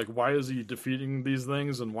ever. Like, why is he defeating these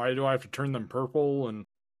things, and why do I have to turn them purple? And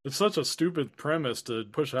it's such a stupid premise to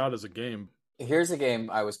push out as a game. Here's a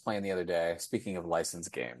game I was playing the other day. Speaking of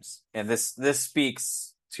licensed games, and this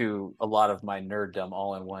speaks to a lot of my nerddom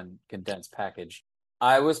all in one condensed package.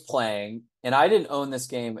 I was playing, and I didn't own this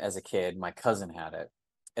game as a kid. My cousin had it.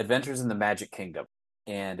 Adventures in the Magic Kingdom.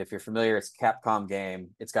 And if you're familiar, it's a Capcom game.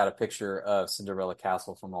 It's got a picture of Cinderella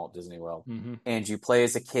Castle from Walt Disney World. Mm-hmm. And you play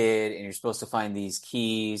as a kid, and you're supposed to find these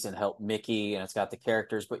keys and help Mickey, and it's got the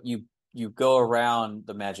characters. But you go around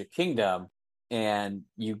the Magic Kingdom, and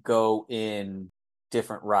you go in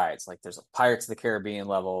different rides. Like there's a Pirates of the Caribbean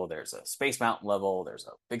level, there's a Space Mountain level, there's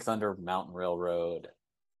a Big Thunder Mountain Railroad,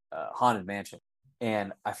 Haunted Mansion.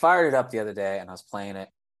 And I fired it up the other day, and I was playing it,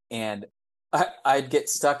 and I'd get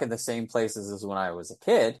stuck in the same places as when I was a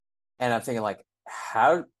kid, and I'm thinking like,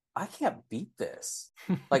 how I can't beat this.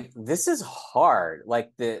 Like, this is hard.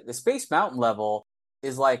 Like the Space Mountain level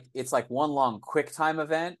is like, it's like one long quick time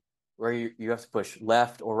event where you have to push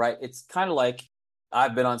left or right. It's kind of like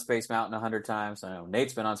I've been on Space Mountain 100 times. I know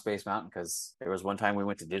Nate's been on Space Mountain because there was one time we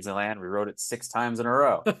went to Disneyland. We rode it 6 times in a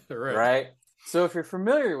row. Right? So if you're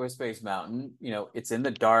familiar with Space Mountain, it's in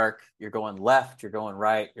the dark. You're going left, you're going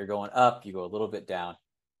right, you're going up, you go a little bit down.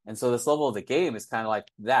 And so this level of the game is kind of like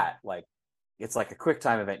that. Like, it's like a quick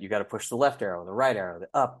time event. You got to push the left arrow, the right arrow, the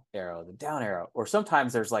up arrow, the down arrow. Or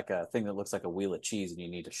sometimes there's like a thing that looks like a wheel of cheese and you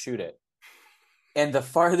need to shoot it. And the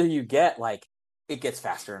farther you get, like, it gets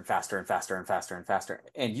faster and faster and faster and faster and faster.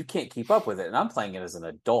 And you can't keep up with it. And I'm playing it as an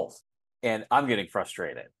adult. And I'm getting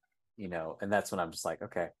frustrated, and that's when I'm just like,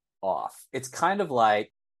 okay, off. It's kind of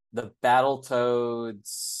like the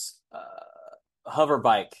Battletoads hover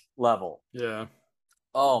bike level. Yeah.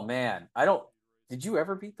 Oh, man. Did you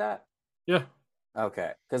ever beat that? Yeah.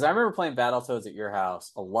 Okay. Because I remember playing Battletoads at your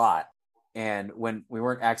house a lot. And when we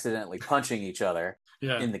weren't accidentally punching each other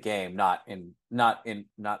in the game, not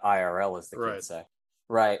IRL as the kids say.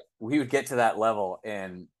 Right. We would get to that level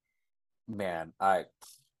and man, I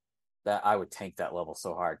would tank that level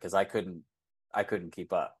so hard because I couldn't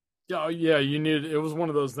keep up. Yeah, it was one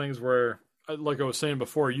of those things where, like I was saying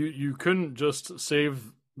before, you couldn't just save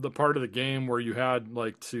the part of the game where you had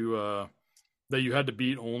like to that you had to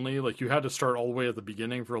beat only. Like you had to start all the way at the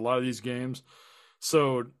beginning for a lot of these games.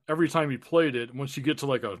 So every time you played it, once you get to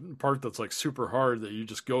like a part that's like super hard that you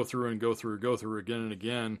just go through again and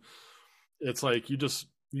again, it's like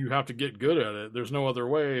you have to get good at it. There's no other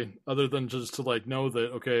way other than just to like know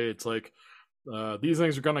that, okay, it's like these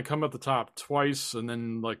things are going to come at the top twice, and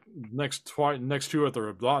then like next two at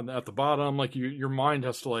the bottom. Like your mind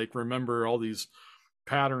has to like remember all these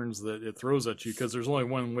patterns that it throws at you because there's only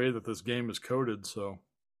one way that this game is coded. So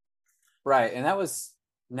right, and that was,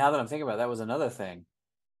 now that I'm thinking about it, that was another thing.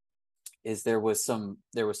 Is there was some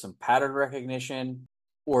pattern recognition,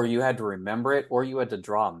 or you had to remember it, or you had to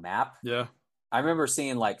draw a map. Yeah, I remember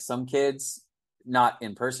seeing like some kids, not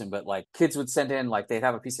in person, but like kids would send in, like they'd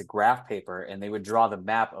have a piece of graph paper and they would draw the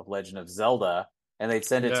map of Legend of Zelda and they'd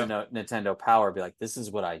send it to Nintendo Power, be like, this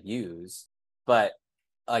is what I use. But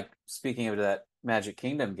like, speaking of that Magic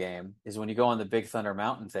Kingdom game, is when you go on the Big Thunder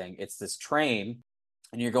Mountain thing, it's this train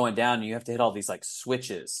and you're going down and you have to hit all these like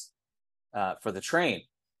switches for the train.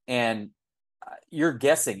 And you're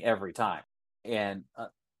guessing every time. And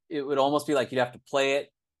it would almost be like you'd have to play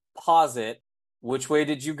it, pause it. Which way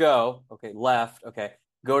did you go? Okay, left. Okay,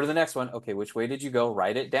 go to the next one. Okay, which way did you go?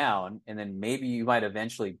 Write it down. And then maybe you might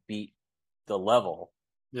eventually beat the level.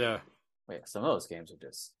 Yeah. Wait, some of those games are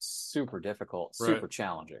just super difficult, super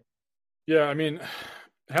challenging. Yeah, I mean,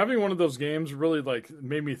 having one of those games really like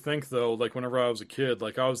made me think though, like whenever I was a kid,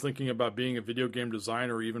 like I was thinking about being a video game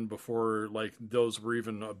designer even before like those were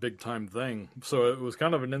even a big time thing. So it was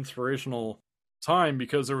kind of an inspirational time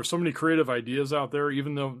because there were so many creative ideas out there,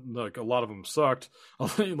 even though like a lot of them sucked.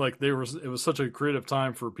 Like it was such a creative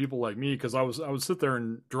time for people like me because I would sit there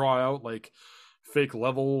and draw out like fake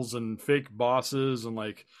levels and fake bosses and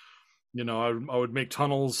like, you know, I would make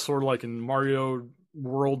tunnels sort of like in Mario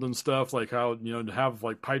World and stuff, like how, you know, to have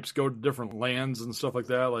like pipes go to different lands and stuff like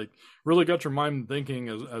that, like really got your mind thinking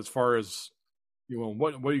as far as, you know,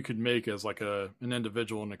 what you could make as like an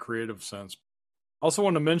individual in a creative sense. Also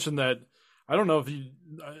want to mention that I don't know if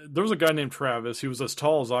there was a guy named Travis. He was as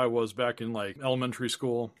tall as I was back in like elementary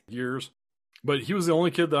school years, but he was the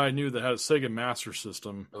only kid that I knew that had a Sega Master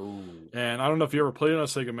System. Ooh. And I don't know if you ever played on a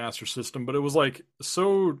Sega Master System, but it was like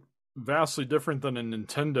so vastly different than a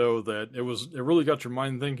Nintendo that it really got your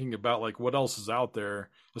mind thinking about like what else is out there,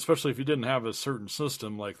 especially if you didn't have a certain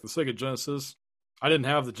system like the Sega Genesis. I didn't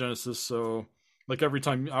have the Genesis, so like every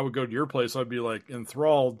time I would go to your place, I'd be like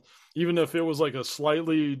enthralled, even if it was like a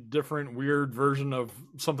slightly different, weird version of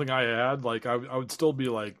something I had. Like I would still be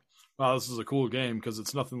like, wow, this is a cool game because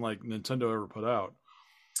it's nothing like Nintendo ever put out.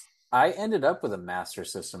 I ended up with a Master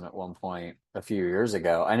System at one point a few years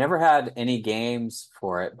ago. I never had any games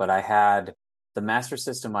for it, but I had the Master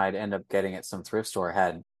System I'd end up getting at some thrift store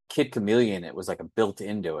had Kid Chameleon. It was like a built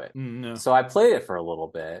into it. Yeah. So I played it for a little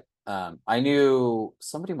bit. I knew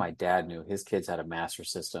somebody my dad knew, his kids had a Master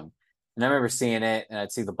System. And I remember seeing it and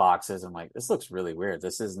I'd see the boxes. I'm like, this looks really weird.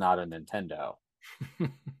 This is not a Nintendo.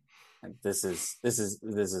 Like this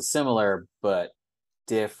is similar, but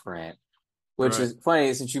different. Which is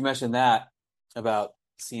funny, since you mentioned that about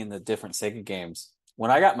seeing the different Sega games.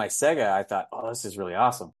 When I got my Sega, I thought, oh, this is really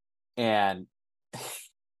awesome. And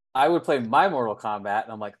I would play my Mortal Kombat,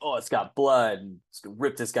 and I'm like, oh, it's got blood, and it's gonna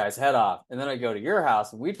rip this guy's head off. And then I go to your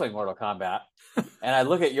house, and we'd play Mortal Kombat, and I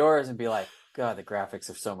look at yours and be like, God, the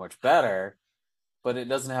graphics are so much better, but it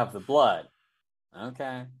doesn't have the blood.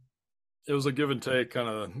 Okay. It was a give and take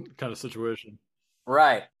kind of situation.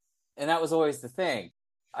 Right. And that was always the thing.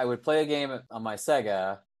 I would play a game on my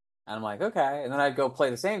Sega, and I'm like, okay. And then I'd go play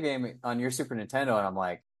the same game on your Super Nintendo, and I'm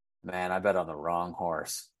like, man, I bet on the wrong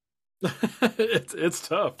horse. It's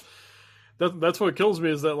tough. That's what kills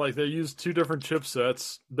me is that like they used two different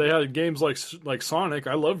chipsets. They had games like Sonic.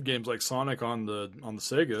 I love games like Sonic on the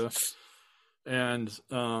Sega, and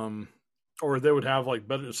or they would have like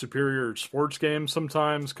better, superior sports games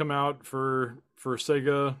sometimes come out for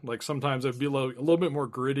Sega. Like sometimes it'd be a little bit more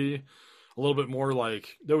gritty. A little bit more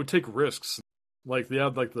like they would take risks. Like they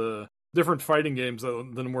had like the different fighting games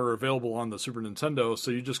than were available on the Super Nintendo.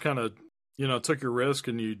 So you just kind of, you know, took your risk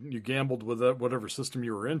and you gambled with that, whatever system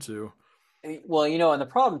you were into. Well, you know, and the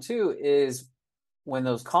problem too is when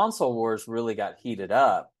those console wars really got heated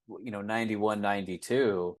up, you know, 91,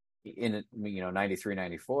 92, in, you know, 93,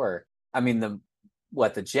 94. I mean,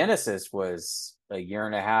 the Genesis was a year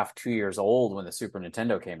and a half, 2 years old when the Super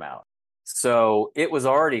Nintendo came out. So it was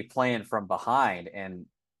already playing from behind. And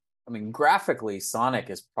I mean, graphically, Sonic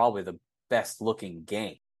is probably the best looking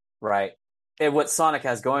game, right? And what Sonic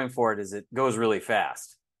has going for it is it goes really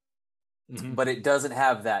fast, but it doesn't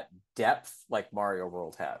have that depth like Mario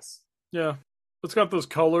World has. Yeah. It's got those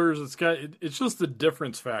colors. It's just the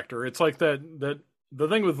difference factor. It's like that The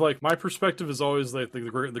thing with like my perspective is always like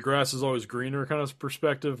the grass is always greener kind of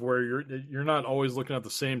perspective, where you're not always looking at the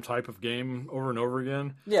same type of game over and over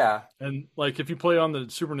again. Yeah. And like if you play on the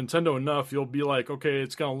Super Nintendo enough, you'll be like, okay,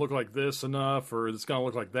 it's gonna look like this enough, or it's gonna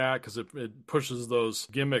look like that, because it pushes those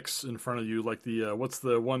gimmicks in front of you, like the what's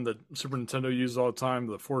the one that Super Nintendo uses all the time,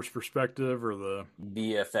 the force perspective or the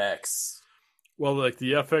VFX. Well, like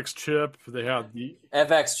the FX chip, they have the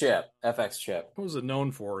FX chip. What was it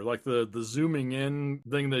known for? Like the zooming in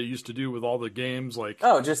thing that it used to do with all the games, like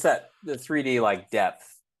just the 3D like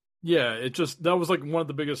depth. Yeah, that was like one of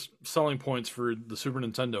the biggest selling points for the Super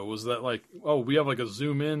Nintendo, was that like, oh, we have like a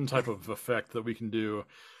zoom in type of effect that we can do.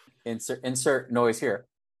 Insert noise here.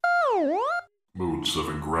 Mode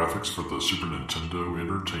 7 graphics for the Super Nintendo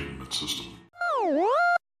Entertainment System.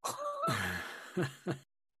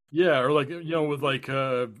 Yeah, or like, with like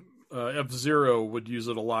F-Zero would use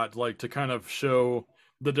it a lot, like to kind of show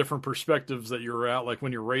the different perspectives that you're at, like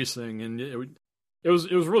when you're racing, and it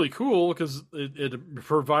was really cool because it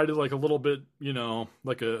provided like a little bit,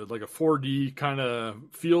 like a 4D kind of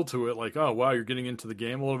feel to it, like, oh wow, you're getting into the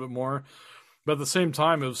game a little bit more. But at the same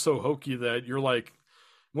time, it was so hokey that you're like,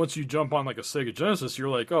 once you jump on like a Sega Genesis, you're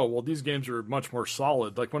like, oh well, these games are much more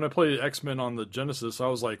solid. Like when I played X-Men on the Genesis, I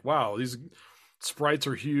was like, wow, these sprites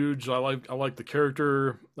are huge. I like the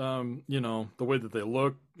character, the way that they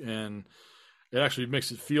look, and it actually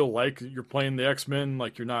makes it feel like you're playing the X-Men,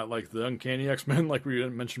 like you're not like the Uncanny X-Men, like we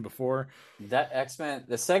mentioned before. The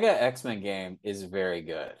Sega X-Men game is very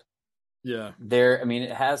good. Yeah.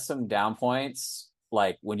 It has some down points,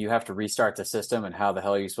 like when you have to restart the system and how the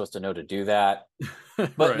hell are you supposed to know to do that?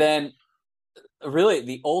 But Right. Then really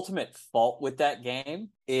the ultimate fault with that game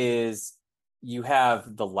is you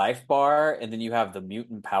have the life bar and then you have the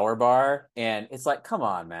mutant power bar, and it's like, come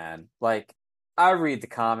on, man. Like, I read the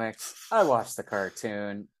comics, I watch the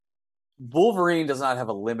cartoon. Wolverine does not have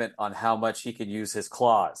a limit on how much he can use his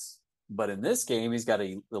claws. But in this game, he's got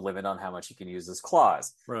a limit on how much he can use his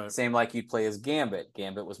claws. Right. Same like you'd play as Gambit.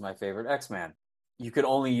 Gambit was my favorite X-Man. You could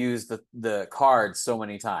only use the cards so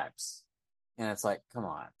many times. And it's like, come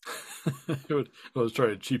on. it was trying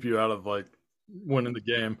to cheap you out of like winning the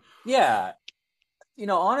game. Yeah.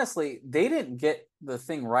 Honestly, they didn't get the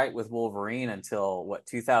thing right with Wolverine until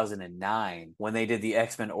 2009, when they did the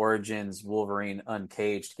X-Men Origins Wolverine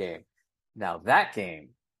Uncaged game. Now that game,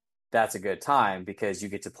 that's a good time because you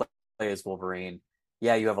get to play as Wolverine.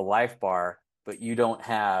 Yeah, you have a life bar, but you don't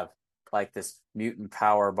have like this mutant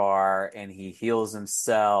power bar and he heals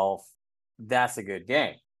himself. That's a good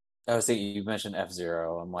game. I was thinking, you mentioned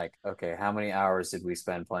F-Zero. I'm like, okay, how many hours did we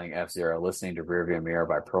spend playing F-Zero, listening to Rearview Mirror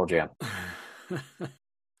by Pearl Jam?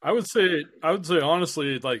 I would say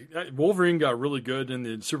honestly, like Wolverine got really good in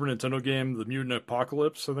the Super Nintendo game, the Mutant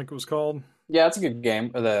Apocalypse, I think it was called. Yeah, it's a good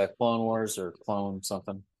game. Or the Clone Wars or Clone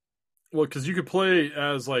something. Well, because you could play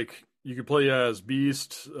as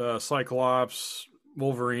Beast, Cyclops,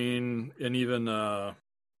 Wolverine, and even what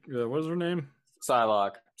was her name?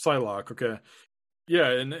 Psylocke. Okay. Yeah,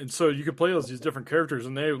 and so you could play as these different characters,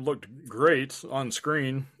 and they looked great on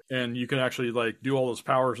screen, and you can actually like do all those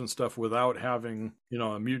powers and stuff without having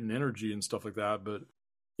a mutant energy and stuff like that. But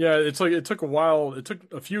yeah, it's like it took a while. It took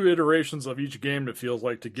a few iterations of each game, it feels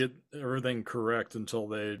like, to get everything correct until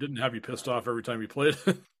they didn't have you pissed off every time you played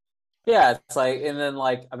it. Yeah, it's like, and then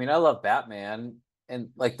like, I love Batman, and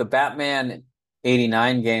like the Batman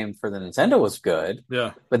 89 game for the Nintendo was good.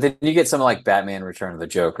 Yeah. But then you get something like Batman Return of the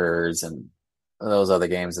Jokers and those other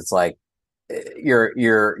games. It's like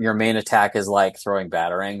your main attack is like throwing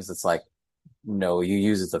batarangs. It's like, no, you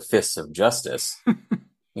use the fists of justice.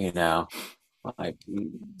 Like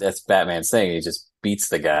that's Batman's thing. He just beats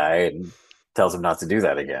the guy and tells him not to do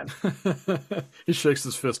that again. He shakes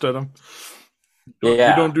his fist at him. Yeah.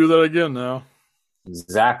 You don't do that again now.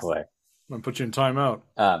 Exactly. I'm going to put you in timeout.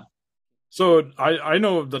 So I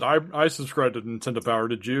know that I subscribed to Nintendo Power.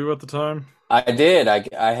 Did you at the time? I did.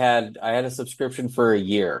 I had a subscription for a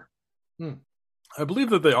year. I believe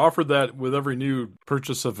that they offered that with every new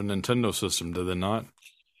purchase of a Nintendo system, did they not?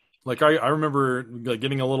 Like I remember like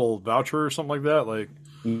getting a little voucher or something like that. Like,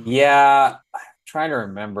 yeah, I'm trying to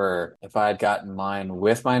remember if I had gotten mine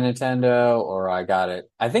with my Nintendo or I got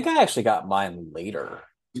it. I think I actually got mine later.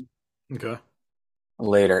 Okay.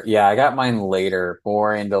 Later. Yeah, I got mine later,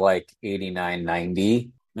 more into like 89,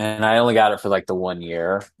 90. And I only got it for like the 1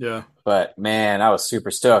 year. Yeah. But man, I was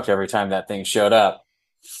super stoked every time that thing showed up.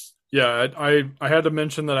 Yeah, I had to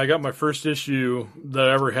mention that I got my first issue that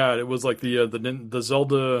I ever had. It was like the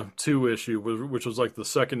Zelda 2 issue, which was like the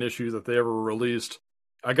second issue that they ever released.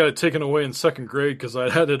 I got it taken away in second grade because I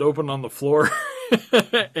had it open on the floor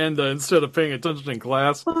and instead of paying attention in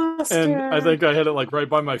class, and I think I had it like right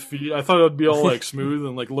by my feet. I thought it would be all like smooth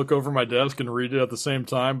and like look over my desk and read it at the same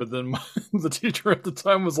time. But then the teacher at the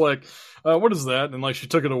time was like, "What is that?" And like she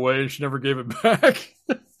took it away and she never gave it back.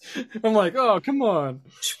 I'm like, "Oh, come on!"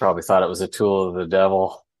 She probably thought it was a tool of the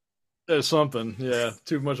devil. Something, yeah,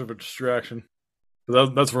 too much of a distraction.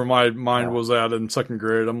 That's where my mind was at in second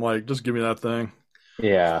grade. I'm like, just give me that thing.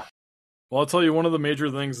 Yeah. Well, I'll tell you, one of the major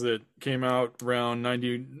things that came out around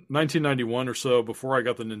 1991 or so, before I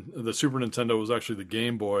got the Super Nintendo, was actually the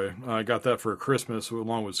Game Boy. I got that for Christmas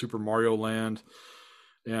along with Super Mario Land.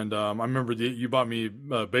 And I remember you bought me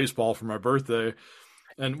baseball for my birthday,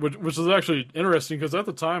 and which was actually interesting because at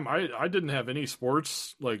the time I didn't have any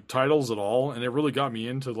sports like titles at all, and it really got me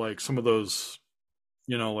into like some of those,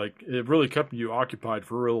 like it really kept you occupied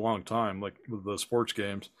for a real long time, like with the sports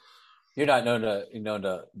games. You're not known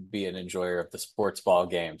to be an enjoyer of the sports ball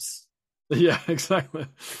games. Yeah, exactly.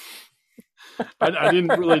 I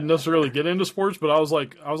didn't really necessarily get into sports, but I was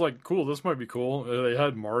like, cool, this might be cool. They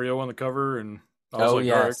had Mario on the cover, and I was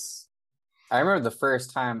yes. All right. I remember the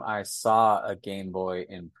first time I saw a Game Boy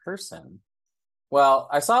in person. Well,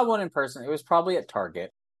 I saw one in person. It was probably at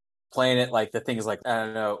Target. Playing it like the thing is like, I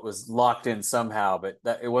don't know, it was locked in somehow, but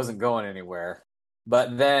it wasn't going anywhere.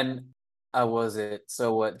 But then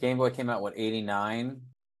Game Boy came out, 89?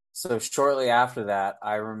 So shortly after that,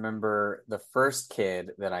 I remember the first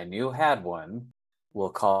kid that I knew had one. We'll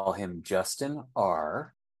call him Justin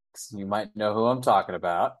R. You might know who I'm talking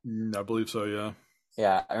about. I believe so, yeah.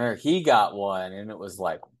 Yeah, I remember he got one, and it was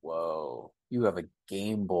like, whoa, you have a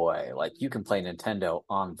Game Boy. Like, you can play Nintendo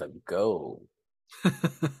on the go.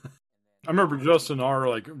 I remember Justin R.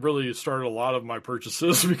 like really started a lot of my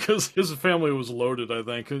purchases because his family was loaded, I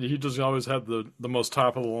think. He just always had the most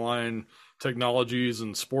top of the line technologies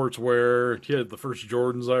and sportswear. He had the first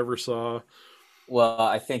Jordans I ever saw. Well,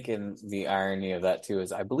 I think in the irony of that too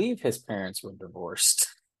is I believe his parents were divorced.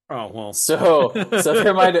 Oh, well. So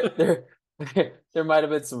there might have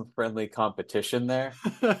been some friendly competition there.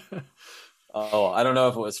 I don't know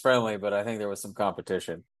if it was friendly, but I think there was some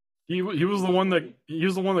competition. He was the one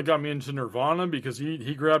that got me into Nirvana because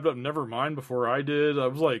he grabbed up Nevermind before I did. I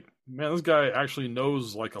was like, man, this guy actually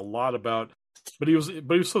knows like a lot about. But he was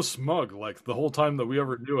so smug like the whole time that we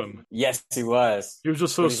ever knew him. Yes, he was. He was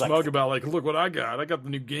just so smug about like, look what I got. I got the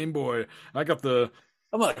new Game Boy. I'm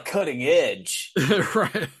on a cutting edge.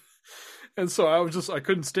 Right. And so I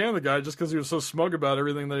couldn't stand the guy just because he was so smug about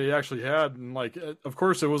everything that he actually had. And like, of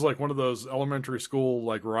course, it was like one of those elementary school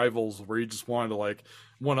like rivals where you just wanted to like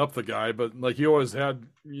one up the guy, but like he always had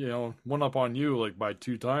one up on you like by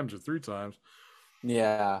 2 times or 3 times.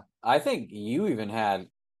 Yeah, I think you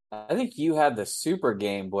had the Super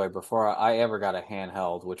Game Boy before I ever got a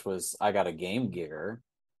handheld, which was I got a Game Gear.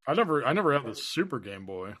 I never had the Super Game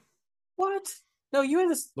Boy. What? No, you had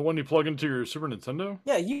this. The one you plug into your Super Nintendo?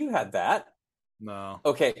 Yeah, you had that. No.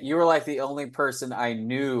 Okay, you were like the only person I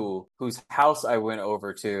knew whose house I went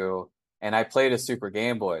over to, and I played a Super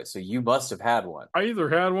Game Boy, so you must have had one. I either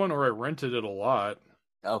had one or I rented it a lot.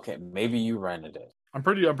 Okay, maybe you rented it. I'm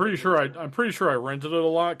pretty sure I rented it a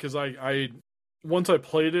lot because I once I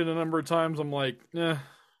played it a number of times, I'm like, like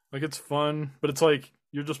it's fun, but it's like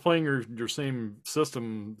you're just playing your same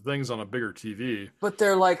system things on a bigger TV. But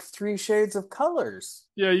they're like 3 shades of colors.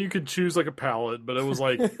 Yeah, you could choose like a palette, but it was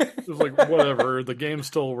like whatever. The games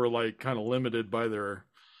still were like kind of limited by their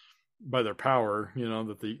power,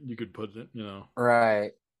 that you could put it,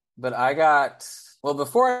 Right. But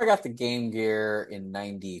before I got the Game Gear in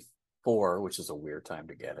 94, which is a weird time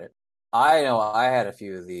to get it. I know I had a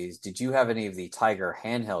few of these. Did you have any of the Tiger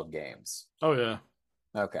handheld games? Oh yeah.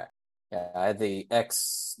 Okay. Yeah, I had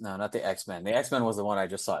not the X-Men. The X-Men was the one I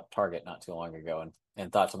just saw at Target not too long ago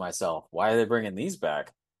and thought to myself, why are they bringing these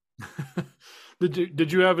back?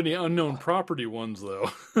 Did you have any unknown property ones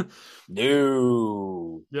though?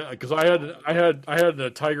 No. Yeah, because I had a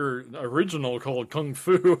Tiger original called Kung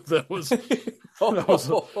Fu that was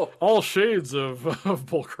all shades of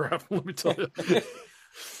bullcrap. Let me tell you.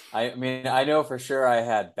 I mean, I know for sure I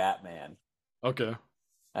had Batman. Okay.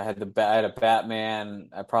 I had a Batman.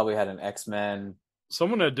 I probably had an X-Men.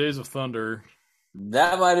 Someone had Days of Thunder.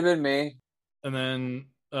 That might have been me. And then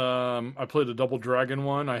I played a Double Dragon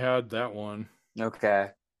one. I had that one.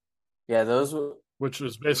 Okay. Yeah, those were... Which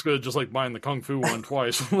was basically just like buying the Kung Fu one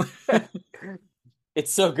twice.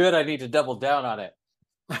 It's so good, I need to double down on it.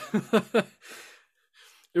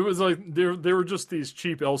 It was like they were just these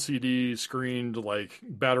cheap LCD screened like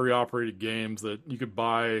battery operated games that you could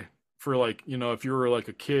buy for like, if you were like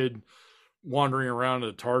a kid wandering around at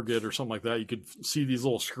a Target or something like that, you could see these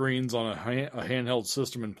little screens on a handheld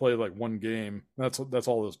system and play like one game. That's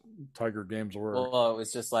all those Tiger games were. Well, it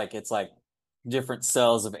was just like it's like different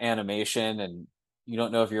cells of animation, and you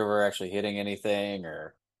don't know if you're ever actually hitting anything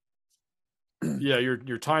or. Yeah,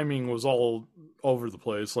 your timing was all over the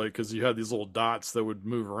place, like because you had these little dots that would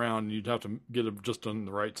move around, and you'd have to get them just in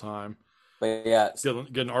the right time. But yeah,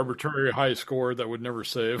 get an arbitrary high score that would never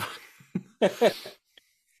save.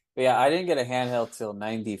 Yeah, I didn't get a handheld till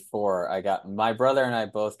 94. My brother and I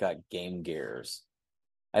both got Game Gears.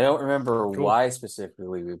 I don't remember why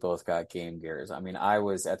specifically we both got Game Gears. I mean, I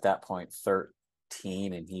was at that point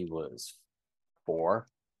 13 and he was 4.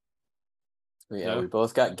 Yeah, we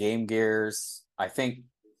both got Game Gears. I think,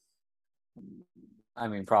 I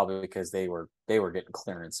mean, probably because they were getting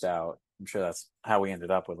clearanced out. I'm sure that's how we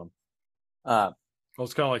ended up with them. Well,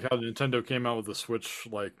 it's kind of like how Nintendo came out with the Switch,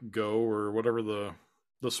 like Go or whatever the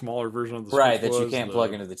smaller version of the Switch that you can't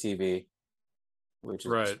plug into the TV. Which is...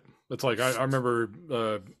 Right. It's like I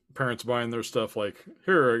remember parents buying their stuff like,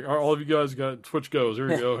 here, all of you guys got Switch Goes. Here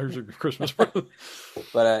you go. Here's your Christmas present.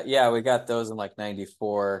 But yeah, we got those in like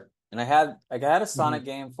 94. And I had a Sonic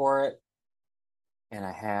game for it. And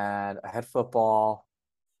I had football.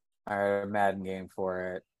 I had a Madden game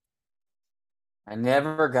for it. I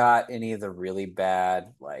never got any of the really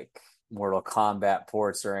bad like Mortal Kombat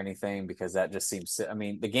ports or anything because that just seems. I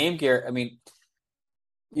mean, the Game Gear. I mean,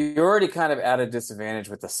 you're already kind of at a disadvantage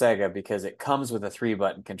with the Sega because it comes with a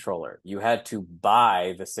 3-button controller. You had to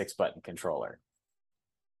buy the 6-button controller.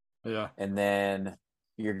 Yeah, and then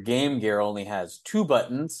your Game Gear only has 2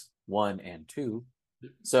 buttons, 1 and 2.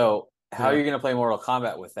 So how are you going to play Mortal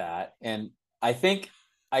Kombat with that? And I think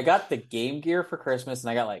I got the Game Gear for Christmas, and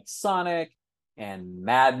I got like Sonic and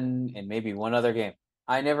Madden and maybe one other game.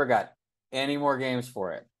 I never got any more games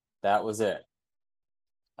for it. That was it.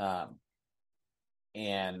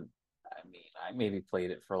 And I mean, I maybe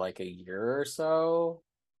played it for like a year or so.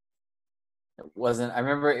 I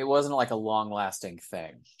remember it wasn't like a long-lasting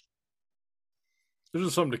thing. It's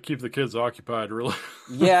just something to keep the kids occupied, really.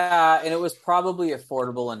 Yeah, and it was probably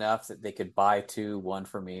affordable enough that they could buy 2, one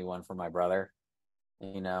for me, one for my brother,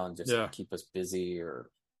 and just keep us busy, or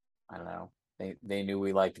I don't know. They knew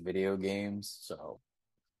we liked video games, so.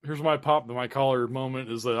 Here's my pop my collar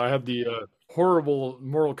moment is that I had the horrible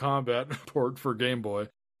Mortal Kombat port for Game Boy.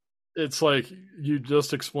 It's like you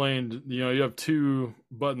just explained, you have 2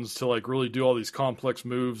 buttons to like really do all these complex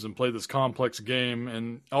moves and play this complex game,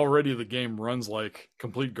 and already the game runs like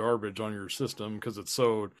complete garbage on your system because it's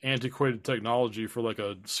so antiquated technology for like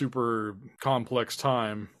a super complex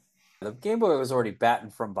time. The Game Boy was already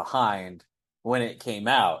batting from behind when it came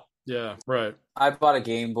out. Yeah, right. I bought a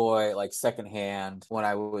Game Boy like secondhand when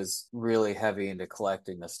I was really heavy into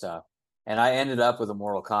collecting this stuff. And I ended up with a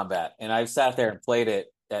Mortal Kombat. And I sat there and played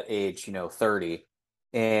it at age, 30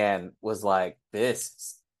 and was like, this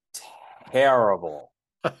is terrible.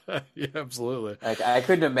 Yeah, absolutely. Like I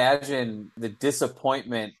couldn't imagine the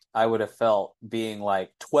disappointment I would have felt being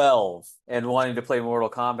like 12 and wanting to play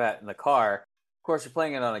Mortal Kombat in the car. Of course, you're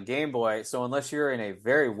playing it on a Game Boy, so unless you're in a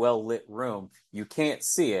very well-lit room, you can't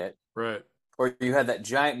see it. Right. Or you had that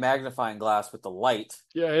giant magnifying glass with the light.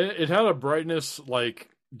 Yeah, it had a brightness like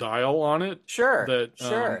dial on it. Sure.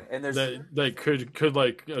 Sure. And there's that could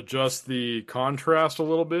like adjust the contrast a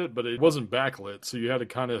little bit, but it wasn't backlit, so you had to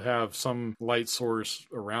kind of have some light source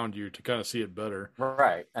around you to kind of see it better.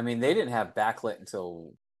 Right. I mean, they didn't have backlit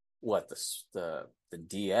until what, the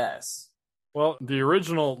DS. Well, the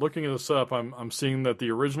original, looking this up, I'm seeing that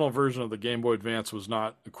the original version of the Game Boy Advance was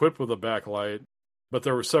not equipped with a backlight, but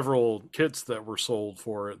there were several kits that were sold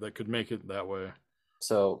for it that could make it that way.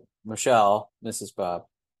 So Michelle, Mrs. Bob,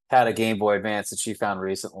 had a Game Boy Advance that she found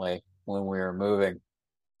recently when we were moving,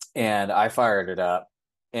 and I fired it up,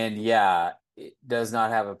 and yeah, it does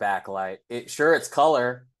not have a backlight. It's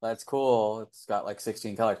color. That's cool. It's got like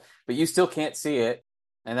 16 colors, but you still can't see it.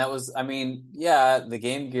 And that was, I mean, yeah, the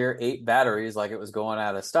Game Gear 8 batteries like it was going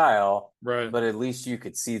out of style. Right. But at least you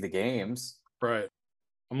could see the games. Right.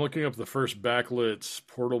 I'm looking up the first backlit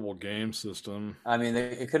portable game system. I mean,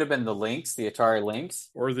 it could have been the Lynx, the Atari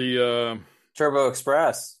Lynx. Or the Turbo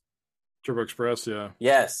Express. Turbo Express, yeah.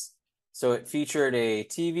 Yes. So it featured a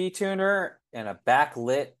TV tuner and a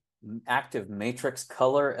backlit active matrix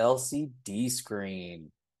color LCD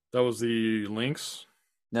screen. That was the Lynx?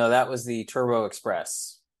 No, that was the Turbo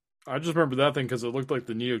Express. I just remember that thing because it looked like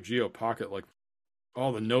the Neo Geo Pocket. Like,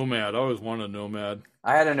 the Nomad. I always wanted a Nomad.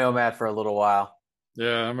 I had a Nomad for a little while.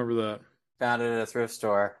 Yeah, I remember that. Found it at a thrift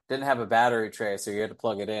store. Didn't have a battery tray, so you had to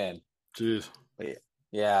plug it in. Jeez.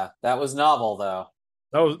 Yeah, that was novel, though.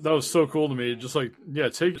 That was so cool to me. Just like, yeah,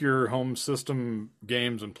 take your home system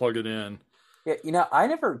games and plug it in. Yeah, I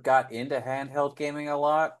never got into handheld gaming a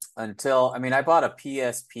lot until, I bought a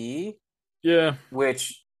PSP, Yeah.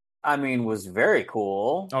 which, was very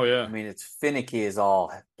cool. Oh yeah. It's finicky as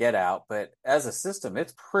all get out, but as a system,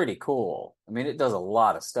 it's pretty cool. It does a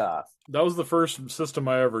lot of stuff. That was the first system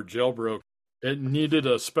I ever jailbroke. It needed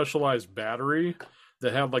a specialized battery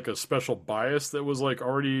that had like a special BIOS that was like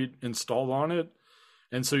already installed on it.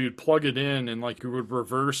 And so you'd plug it in and like you would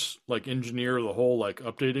reverse like engineer the whole like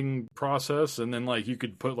updating process. And then like you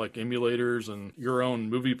could put like emulators and your own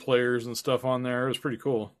movie players and stuff on there. It was pretty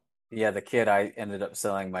cool. Yeah, the kid I ended up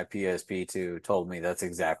selling my PSP to told me that's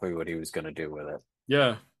exactly what he was going to do with it.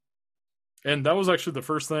 Yeah. And that was actually the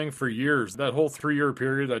first thing for years. That whole 3-year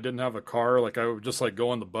period, I didn't have a car. Like I would just like go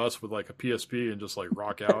on the bus with like a PSP and just like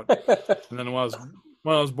rock out. And then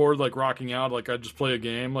when I was bored, like rocking out, like I'd just play a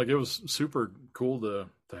game. Like it was super cool to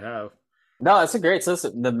have. No, it's a great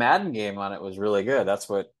system. The Madden game on it was really good. That's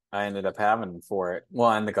what I ended up having for it.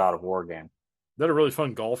 Well, and the God of War game. They had a really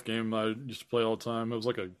fun golf game I used to play all the time. It was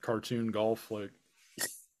like a cartoon golf, like.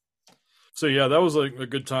 So yeah, that was like a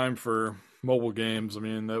good time for mobile games.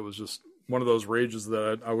 That was just one of those rages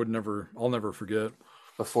that I'll never forget.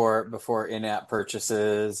 Before in-app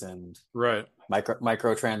purchases and right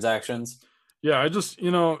microtransactions. Yeah, I just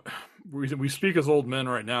we speak as old men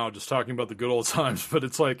right now, just talking about the good old times. But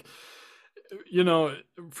it's like,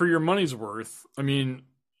 for your money's worth.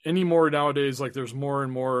 Anymore nowadays, like there's more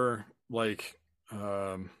and more like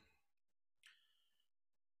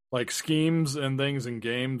schemes and things and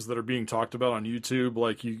games that are being talked about on YouTube.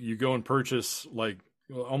 Like you go and purchase like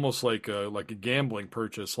almost like a gambling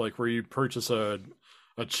purchase, like where you purchase a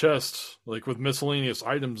chest like with miscellaneous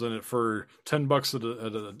items in it for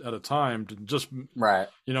 $10 at a time to just right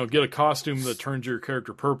get a costume that turns your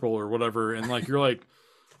character purple or whatever, and like you're like,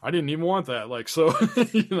 I didn't even want that, like, so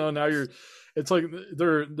now it's like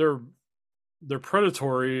they're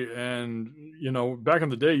predatory. And back in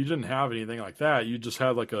the day you didn't have anything like that. You just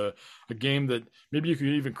had like a game that maybe you could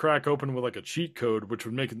even crack open with like a cheat code, which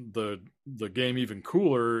would make the game even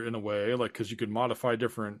cooler in a way, like because you could modify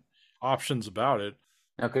different options about it.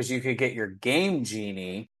 No, because you could get your Game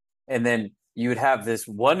Genie, and then you would have this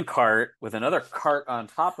one cart with another cart on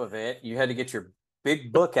top of it. You had to get your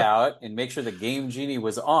big book out and make sure the Game Genie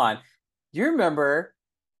was on. You remember,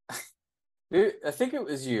 I think it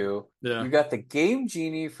was you. Yeah. You got the Game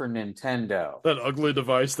Genie for Nintendo. That ugly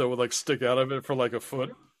device that would like stick out of it for like a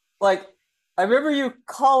foot. Like, I remember you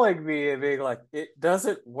calling me and being like, it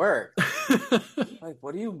doesn't work. Like,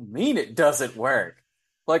 what do you mean it doesn't work?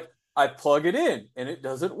 Like, I plug it in and it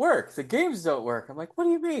doesn't work. The games don't work. I'm like, what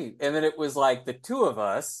do you mean? And then it was like the two of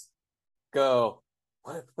us go,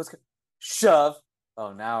 what's shove.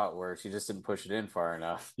 Oh, now it works. You just didn't push it in far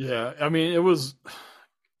enough. Yeah. It was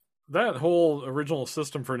that whole original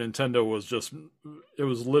system for Nintendo it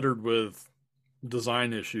was littered with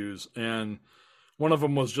design issues. And one of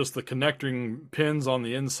them was just the connecting pins on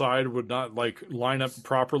the inside would not like line up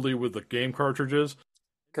properly with the game cartridges.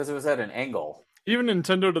 Because it was at an angle. Even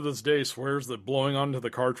Nintendo to this day swears that blowing onto the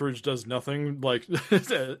cartridge does nothing. Like,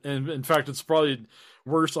 and in fact, it's probably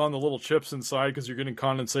worse on the little chips inside because you're getting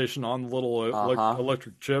condensation on the little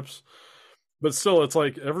electric chips. But still, it's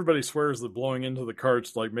like everybody swears that blowing into the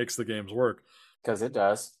carts like makes the games work. Because it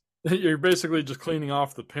does. You're basically just cleaning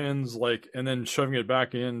off the pins, like, and then shoving it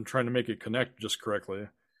back in, trying to make it connect just correctly.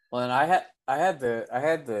 Well, and I had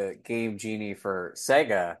the Game Genie for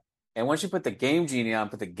Sega. And once you put the Game Genie on,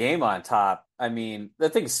 put the game on top,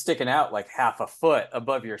 that thing's sticking out like half a foot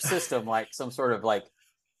above your system, like some sort of like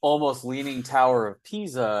almost leaning Tower of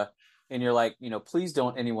Pisa. And you're like, please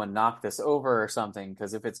don't anyone knock this over or something,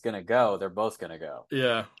 because if it's going to go, they're both going to go.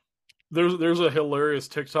 Yeah. There's a hilarious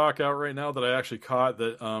TikTok out right now that I actually caught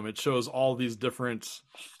that it shows all these different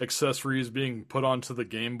accessories being put onto the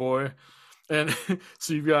Game Boy. And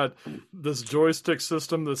so you've got this joystick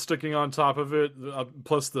system that's sticking on top of it,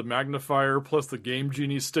 plus the magnifier, plus the Game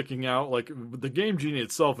Genie sticking out. Like the Game Genie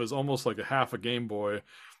itself is almost like a half a Game Boy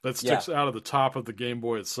that sticks out of the top of the Game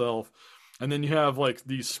Boy itself. And then you have like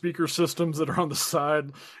these speaker systems that are on the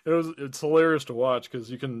side. It's hilarious to watch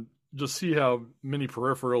because you can just see how many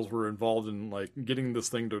peripherals were involved in like getting this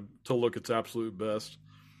thing to look its absolute best.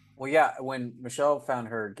 Well, yeah, when Michelle found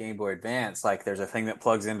her Game Boy Advance, like there's a thing that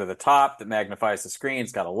plugs into the top that magnifies the screen.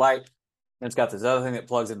 It's got a light. And it's got this other thing that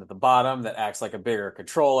plugs into the bottom that acts like a bigger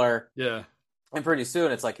controller. Yeah. And pretty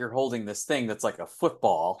soon it's like you're holding this thing that's like a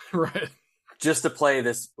football. Right. Just to play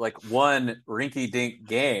this like one rinky-dink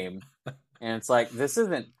game. And it's like, this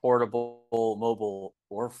isn't portable, mobile,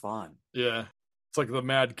 or fun. Yeah. It's like the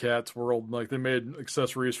Mad Catz world. Like they made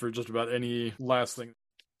accessories for just about any last thing.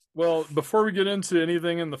 Well, before we get into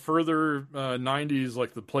anything in the further 90s,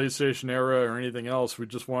 like the PlayStation era or anything else, we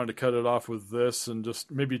just wanted to cut it off with this and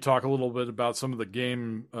just maybe talk a little bit about some of the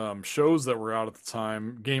game shows that were out at the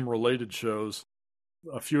time, game-related shows.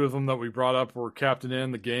 A few of them that we brought up were Captain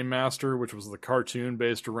N, the Game Master, which was the cartoon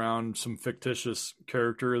based around some fictitious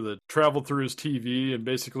character that traveled through his TV and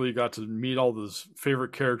basically got to meet all his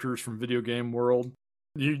favorite characters from video game world.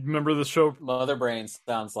 You remember this show? Mother Brain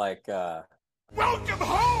sounds like... Welcome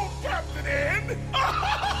home, Captain N!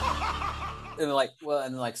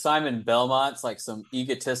 and like Simon Belmont's like some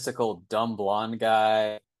egotistical dumb blonde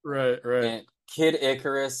guy. Right. And Kid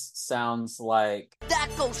Icarus sounds like... That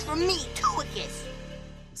goes for me, too, Icarus.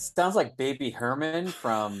 Sounds like Baby Herman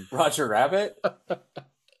from Roger Rabbit.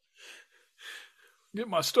 Get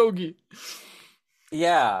my stogie.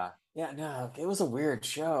 Yeah, no, it was a weird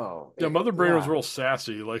show. Yeah, Mother Brain was real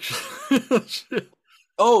sassy. Like,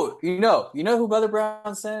 oh, you know who Mother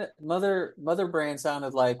Brain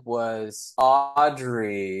sounded like was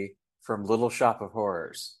Audrey from Little Shop of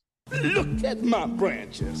Horrors. Look at my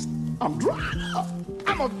branches. I'm drying up.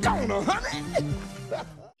 I'm a goner, honey.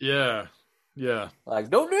 Yeah. Like,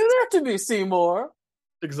 don't do that to me, Seymour.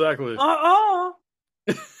 Exactly.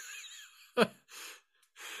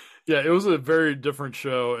 Yeah, it was a very different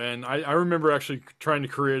show, and I remember actually trying to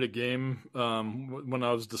create a game when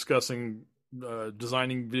I was discussing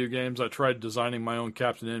designing video games. I tried designing my own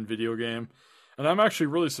Captain N video game, and I'm actually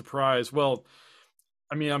really surprised. Well,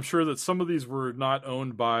 I mean, I'm sure that some of these were not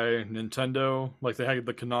owned by Nintendo. Like they had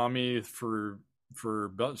the Konami for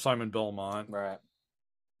Simon Belmont. Right.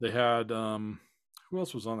 They had who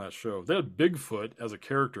else was on that show? They had Bigfoot as a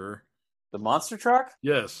character. The monster truck?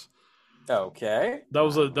 Yes. Okay. That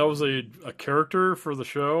was a character for the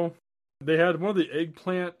show. They had one of the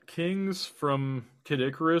Eggplant Kings from Kid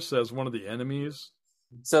Icarus as one of the enemies.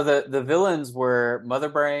 So the villains were Mother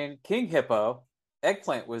Brain, King Hippo,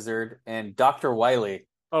 Eggplant Wizard, and Dr. Wily.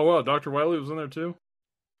 Oh wow, Dr. Wily was in there too?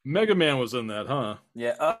 Mega Man was in that, huh?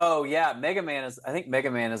 Yeah. Oh yeah, I think Mega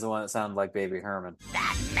Man is the one that sounded like Baby Herman.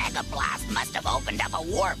 That Mega Blast must have opened up a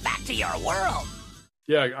warp back to your world.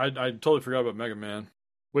 Yeah, I totally forgot about Mega Man.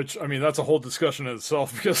 Which, I mean, that's a whole discussion in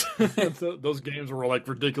itself because those games were like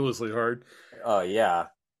ridiculously hard. Oh, yeah.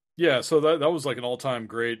 Yeah, so that was like an all-time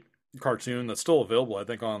great cartoon that's still available, I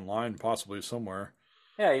think, online, possibly somewhere.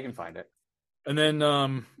 Yeah, you can find it. And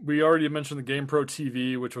then we already mentioned the GamePro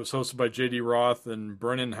TV, which was hosted by J.D. Roth and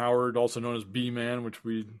Brennan Howard, also known as B-Man, which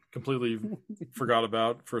we completely forgot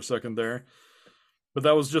about for a second there. But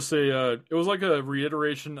that was just it was like a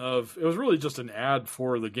reiteration of, it was really just an ad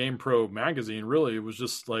for the GamePro magazine, really. It was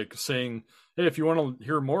just like saying, hey, if you want to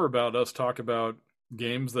hear more about us talk about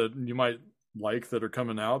games that you might like that are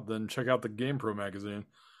coming out, then check out the GamePro magazine.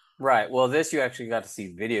 Right. Well, this you actually got to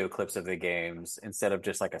see video clips of the games instead of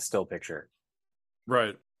just like a still picture.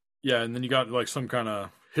 Right. Yeah, and then you got like some kind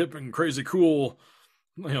of hip and crazy cool,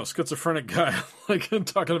 schizophrenic guy like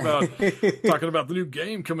talking about the new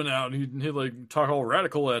game coming out, and he'd like talk all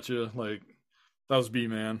radical at you. Like that was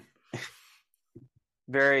B-Man.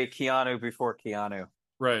 Very Keanu before Keanu.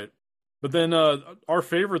 Right. But then our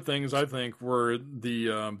favorite things, I think, were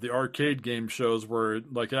the arcade game shows where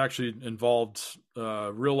like it actually involved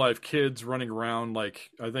real life kids running around.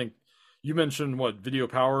 Like I think you mentioned Video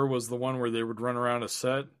Power was the one where they would run around a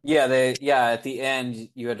set. Yeah, at the end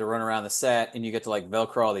you had to run around the set and you get to like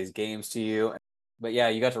Velcro all these games to you. But yeah,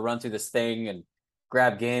 you got to run through this thing and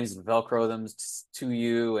grab games and Velcro them to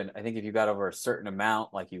you. And I think if you got over a certain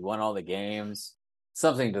amount, like you won all the games,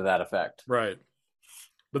 something to that effect. Right.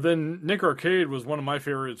 But then Nick Arcade was one of my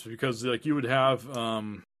favorites because like you would have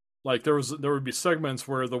like there would be segments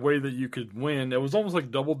where the way that you could win, it was almost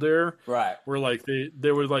like Double Dare, right? Where like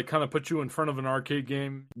they would like kind of put you in front of an arcade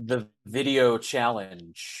game, the video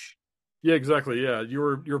challenge. Yeah, exactly. Yeah, you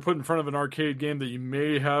were put in front of an arcade game that you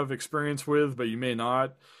may have experience with, but you may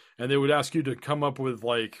not, and they would ask you to come up with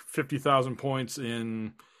like 50,000 points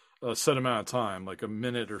in a set amount of time, like a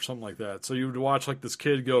minute or something like that. So you would watch like this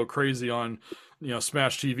kid go crazy on,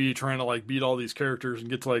 Smash TV trying to like beat all these characters and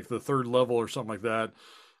get to like the third level or something like that,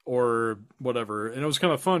 or whatever. And it was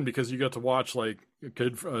kind of fun because you got to watch like a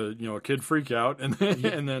kid freak out, and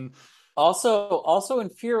then also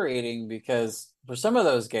infuriating because for some of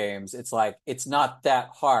those games, it's like it's not that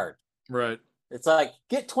hard, right? It's like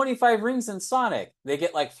get 25 rings in Sonic. They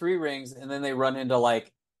get like 3 rings, and then they run into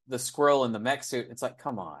like the squirrel in the mech suit. It's like,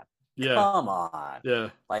 come on, yeah,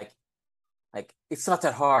 like it's not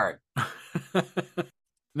that hard.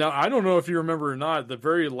 Now, I don't know if you remember or not, the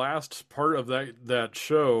very last part of that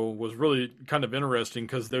show was really kind of interesting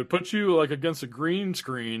because they would put you like against a green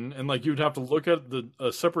screen and like you'd have to look at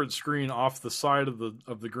a separate screen off the side of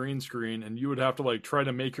the green screen, and you would have to like try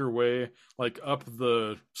to make your way like up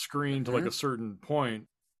the screen to like a certain point.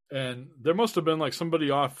 And there must have been like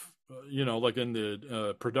somebody off, like in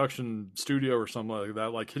the production studio or something like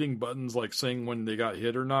that, like hitting buttons, like saying when they got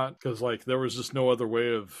hit or not. Because like there was just no other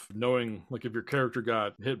way of knowing, like if your character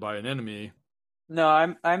got hit by an enemy. No,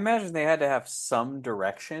 I imagine they had to have some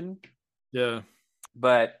direction. Yeah.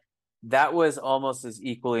 But that was almost as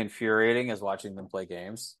equally infuriating as watching them play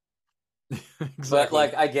games. Exactly. But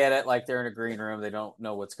like, I get it. Like they're in a green room. They don't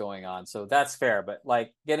know what's going on. So that's fair. But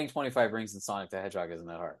like getting 25 rings in Sonic the Hedgehog isn't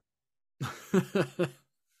that hard.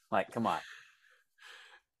 Like, come on.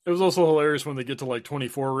 It was also hilarious when they get to like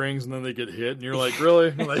 24 rings and then they get hit and you're like,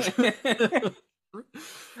 really? Like,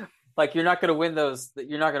 like you're not going to win those.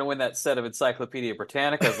 You're not going to win that set of Encyclopedia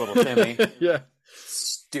Britannicas, little Timmy. Yeah.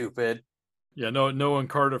 Stupid. Yeah. No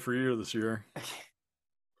Encarta for you this year.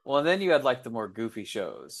 Well, and then you had like the more goofy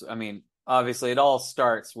shows. I mean, obviously it all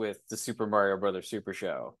starts with the Super Mario Brothers Super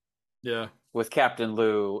Show. Yeah. With Captain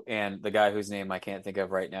Lou and the guy whose name I can't think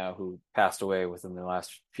of right now, who passed away within the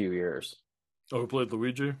last few years. Oh, who played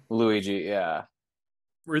Luigi? Luigi, yeah.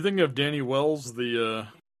 Were you thinking of Danny Wells?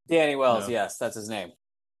 Danny Wells, yes, that's his name.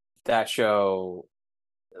 That show,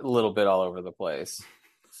 a little bit all over the place.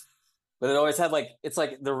 But it always had it's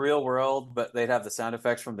like the real world, but they'd have the sound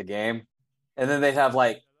effects from the game. And then they'd have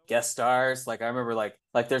like guest stars. Like I remember like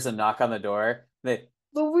there's a knock on the door.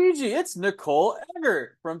 Luigi, it's Nicole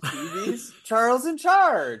Eggert from TV's Charles in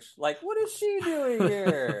Charge. Like, what is she doing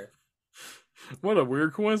here? What a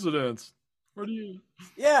weird coincidence. Where do you?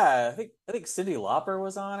 Yeah, I think Cyndi Lauper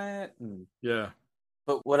was on it. Yeah.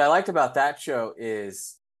 But what I liked about that show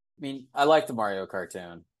is, I mean, I like the Mario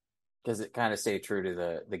cartoon because it kind of stayed true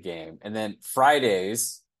to the game. And then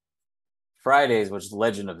Fridays was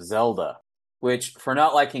Legend of Zelda, which for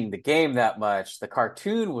not liking the game that much, the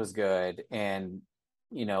cartoon was good and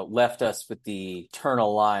left us with the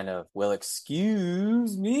eternal line of, well,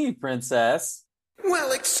 excuse me, princess.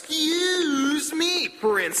 Well, excuse me,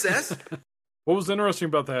 princess. What was interesting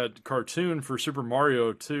about that cartoon for Super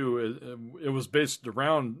Mario 2, it was based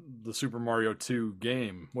around the Super Mario 2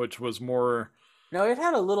 game, which was more... No, it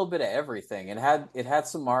had a little bit of everything. It had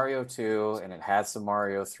some Mario 2 and it had some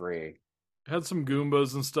Mario 3. It had some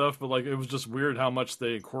Goombas and stuff, but like it was just weird how much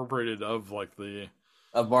they incorporated of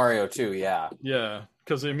Mario 2, yeah. Yeah,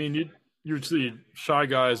 because I mean you'd see Shy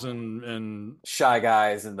Guys and Shy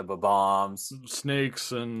Guys and the Bob-ombs,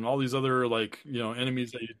 snakes and all these other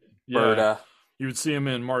enemies that Berta. You would see them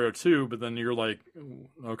in Mario 2, but then you're like,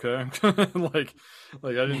 okay, like I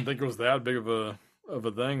didn't think it was that big of a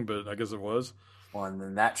thing, but I guess it was. Well, and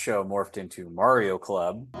then that show morphed into Mario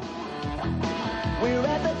Club. We're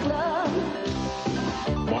at the club.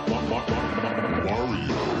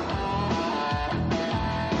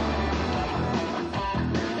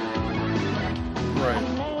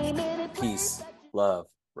 Right. Peace, love,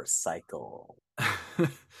 recycle.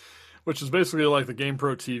 Which is basically like the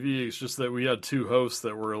GamePro TV. It's just that we had two hosts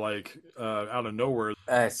that were like out of nowhere.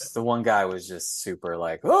 The one guy was just super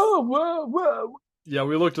like, oh, whoa, whoa. Yeah,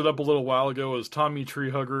 we looked it up a little while ago as Tommy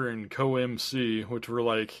Treehugger and Co-MC, which were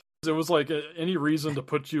like, it was like any reason to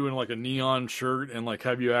put you in like a neon shirt and like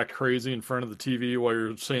have you act crazy in front of the TV while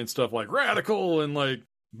you're saying stuff like radical and like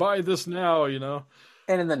buy this now, And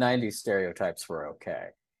in the 90s, stereotypes were okay.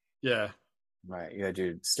 Yeah. Right. You had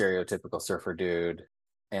your stereotypical surfer dude.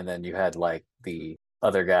 And then you had like the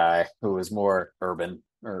other guy who was more urban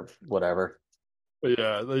or whatever. But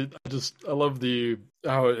yeah, I love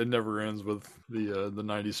how it never ends with the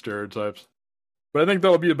 90s stereotypes. But I think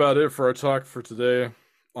that'll be about it for our talk for today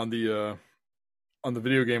on the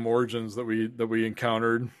video game origins that we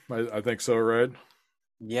encountered. I think so, right?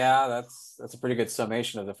 Yeah, that's a pretty good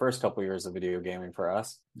summation of the first couple years of video gaming for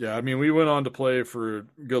us. Yeah, I mean, we went on to play for a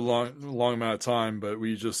good long amount of time, but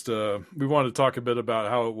we just we wanted to talk a bit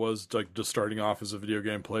about how it was like just starting off as a video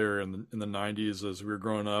game player in the 90s as we were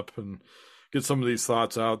growing up, and get some of these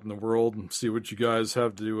thoughts out in the world and see what you guys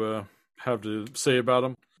have to say about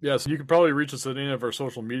them. Yeah, so you can probably reach us at any of our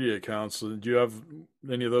social media accounts. Do you have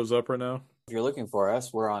any of those up right now? If you're looking for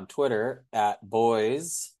us, we're on Twitter at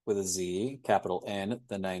boys with a Z, capital N,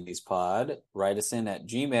 the 90s pod. Write us in at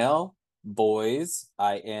Gmail, boys,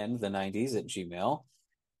 IN, the 90s at Gmail.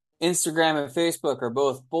 Instagram and Facebook are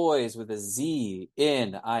both boys with a Z,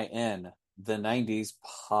 N-I-N, the 90s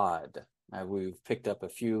pod. We've picked up a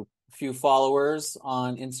few followers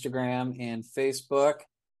on Instagram and Facebook,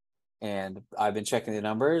 and I've been checking the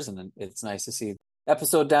numbers, and it's nice to see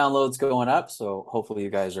episode downloads going up, so hopefully you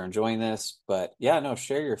guys are enjoying this. But yeah, no,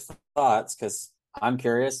 share your thoughts, because I'm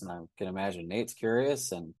curious, and I can imagine Nate's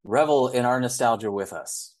curious, and revel in our nostalgia with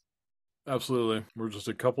us. Absolutely. We're just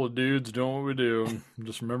a couple of dudes doing what we do, and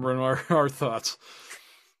just remembering our thoughts.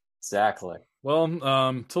 Exactly.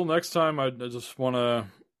 Well, till next time, I just want to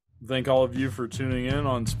thank all of you for tuning in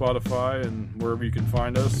on Spotify and wherever you can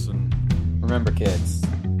find us. And remember, kids,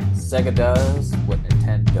 Sega does what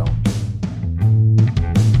Nintendo don't.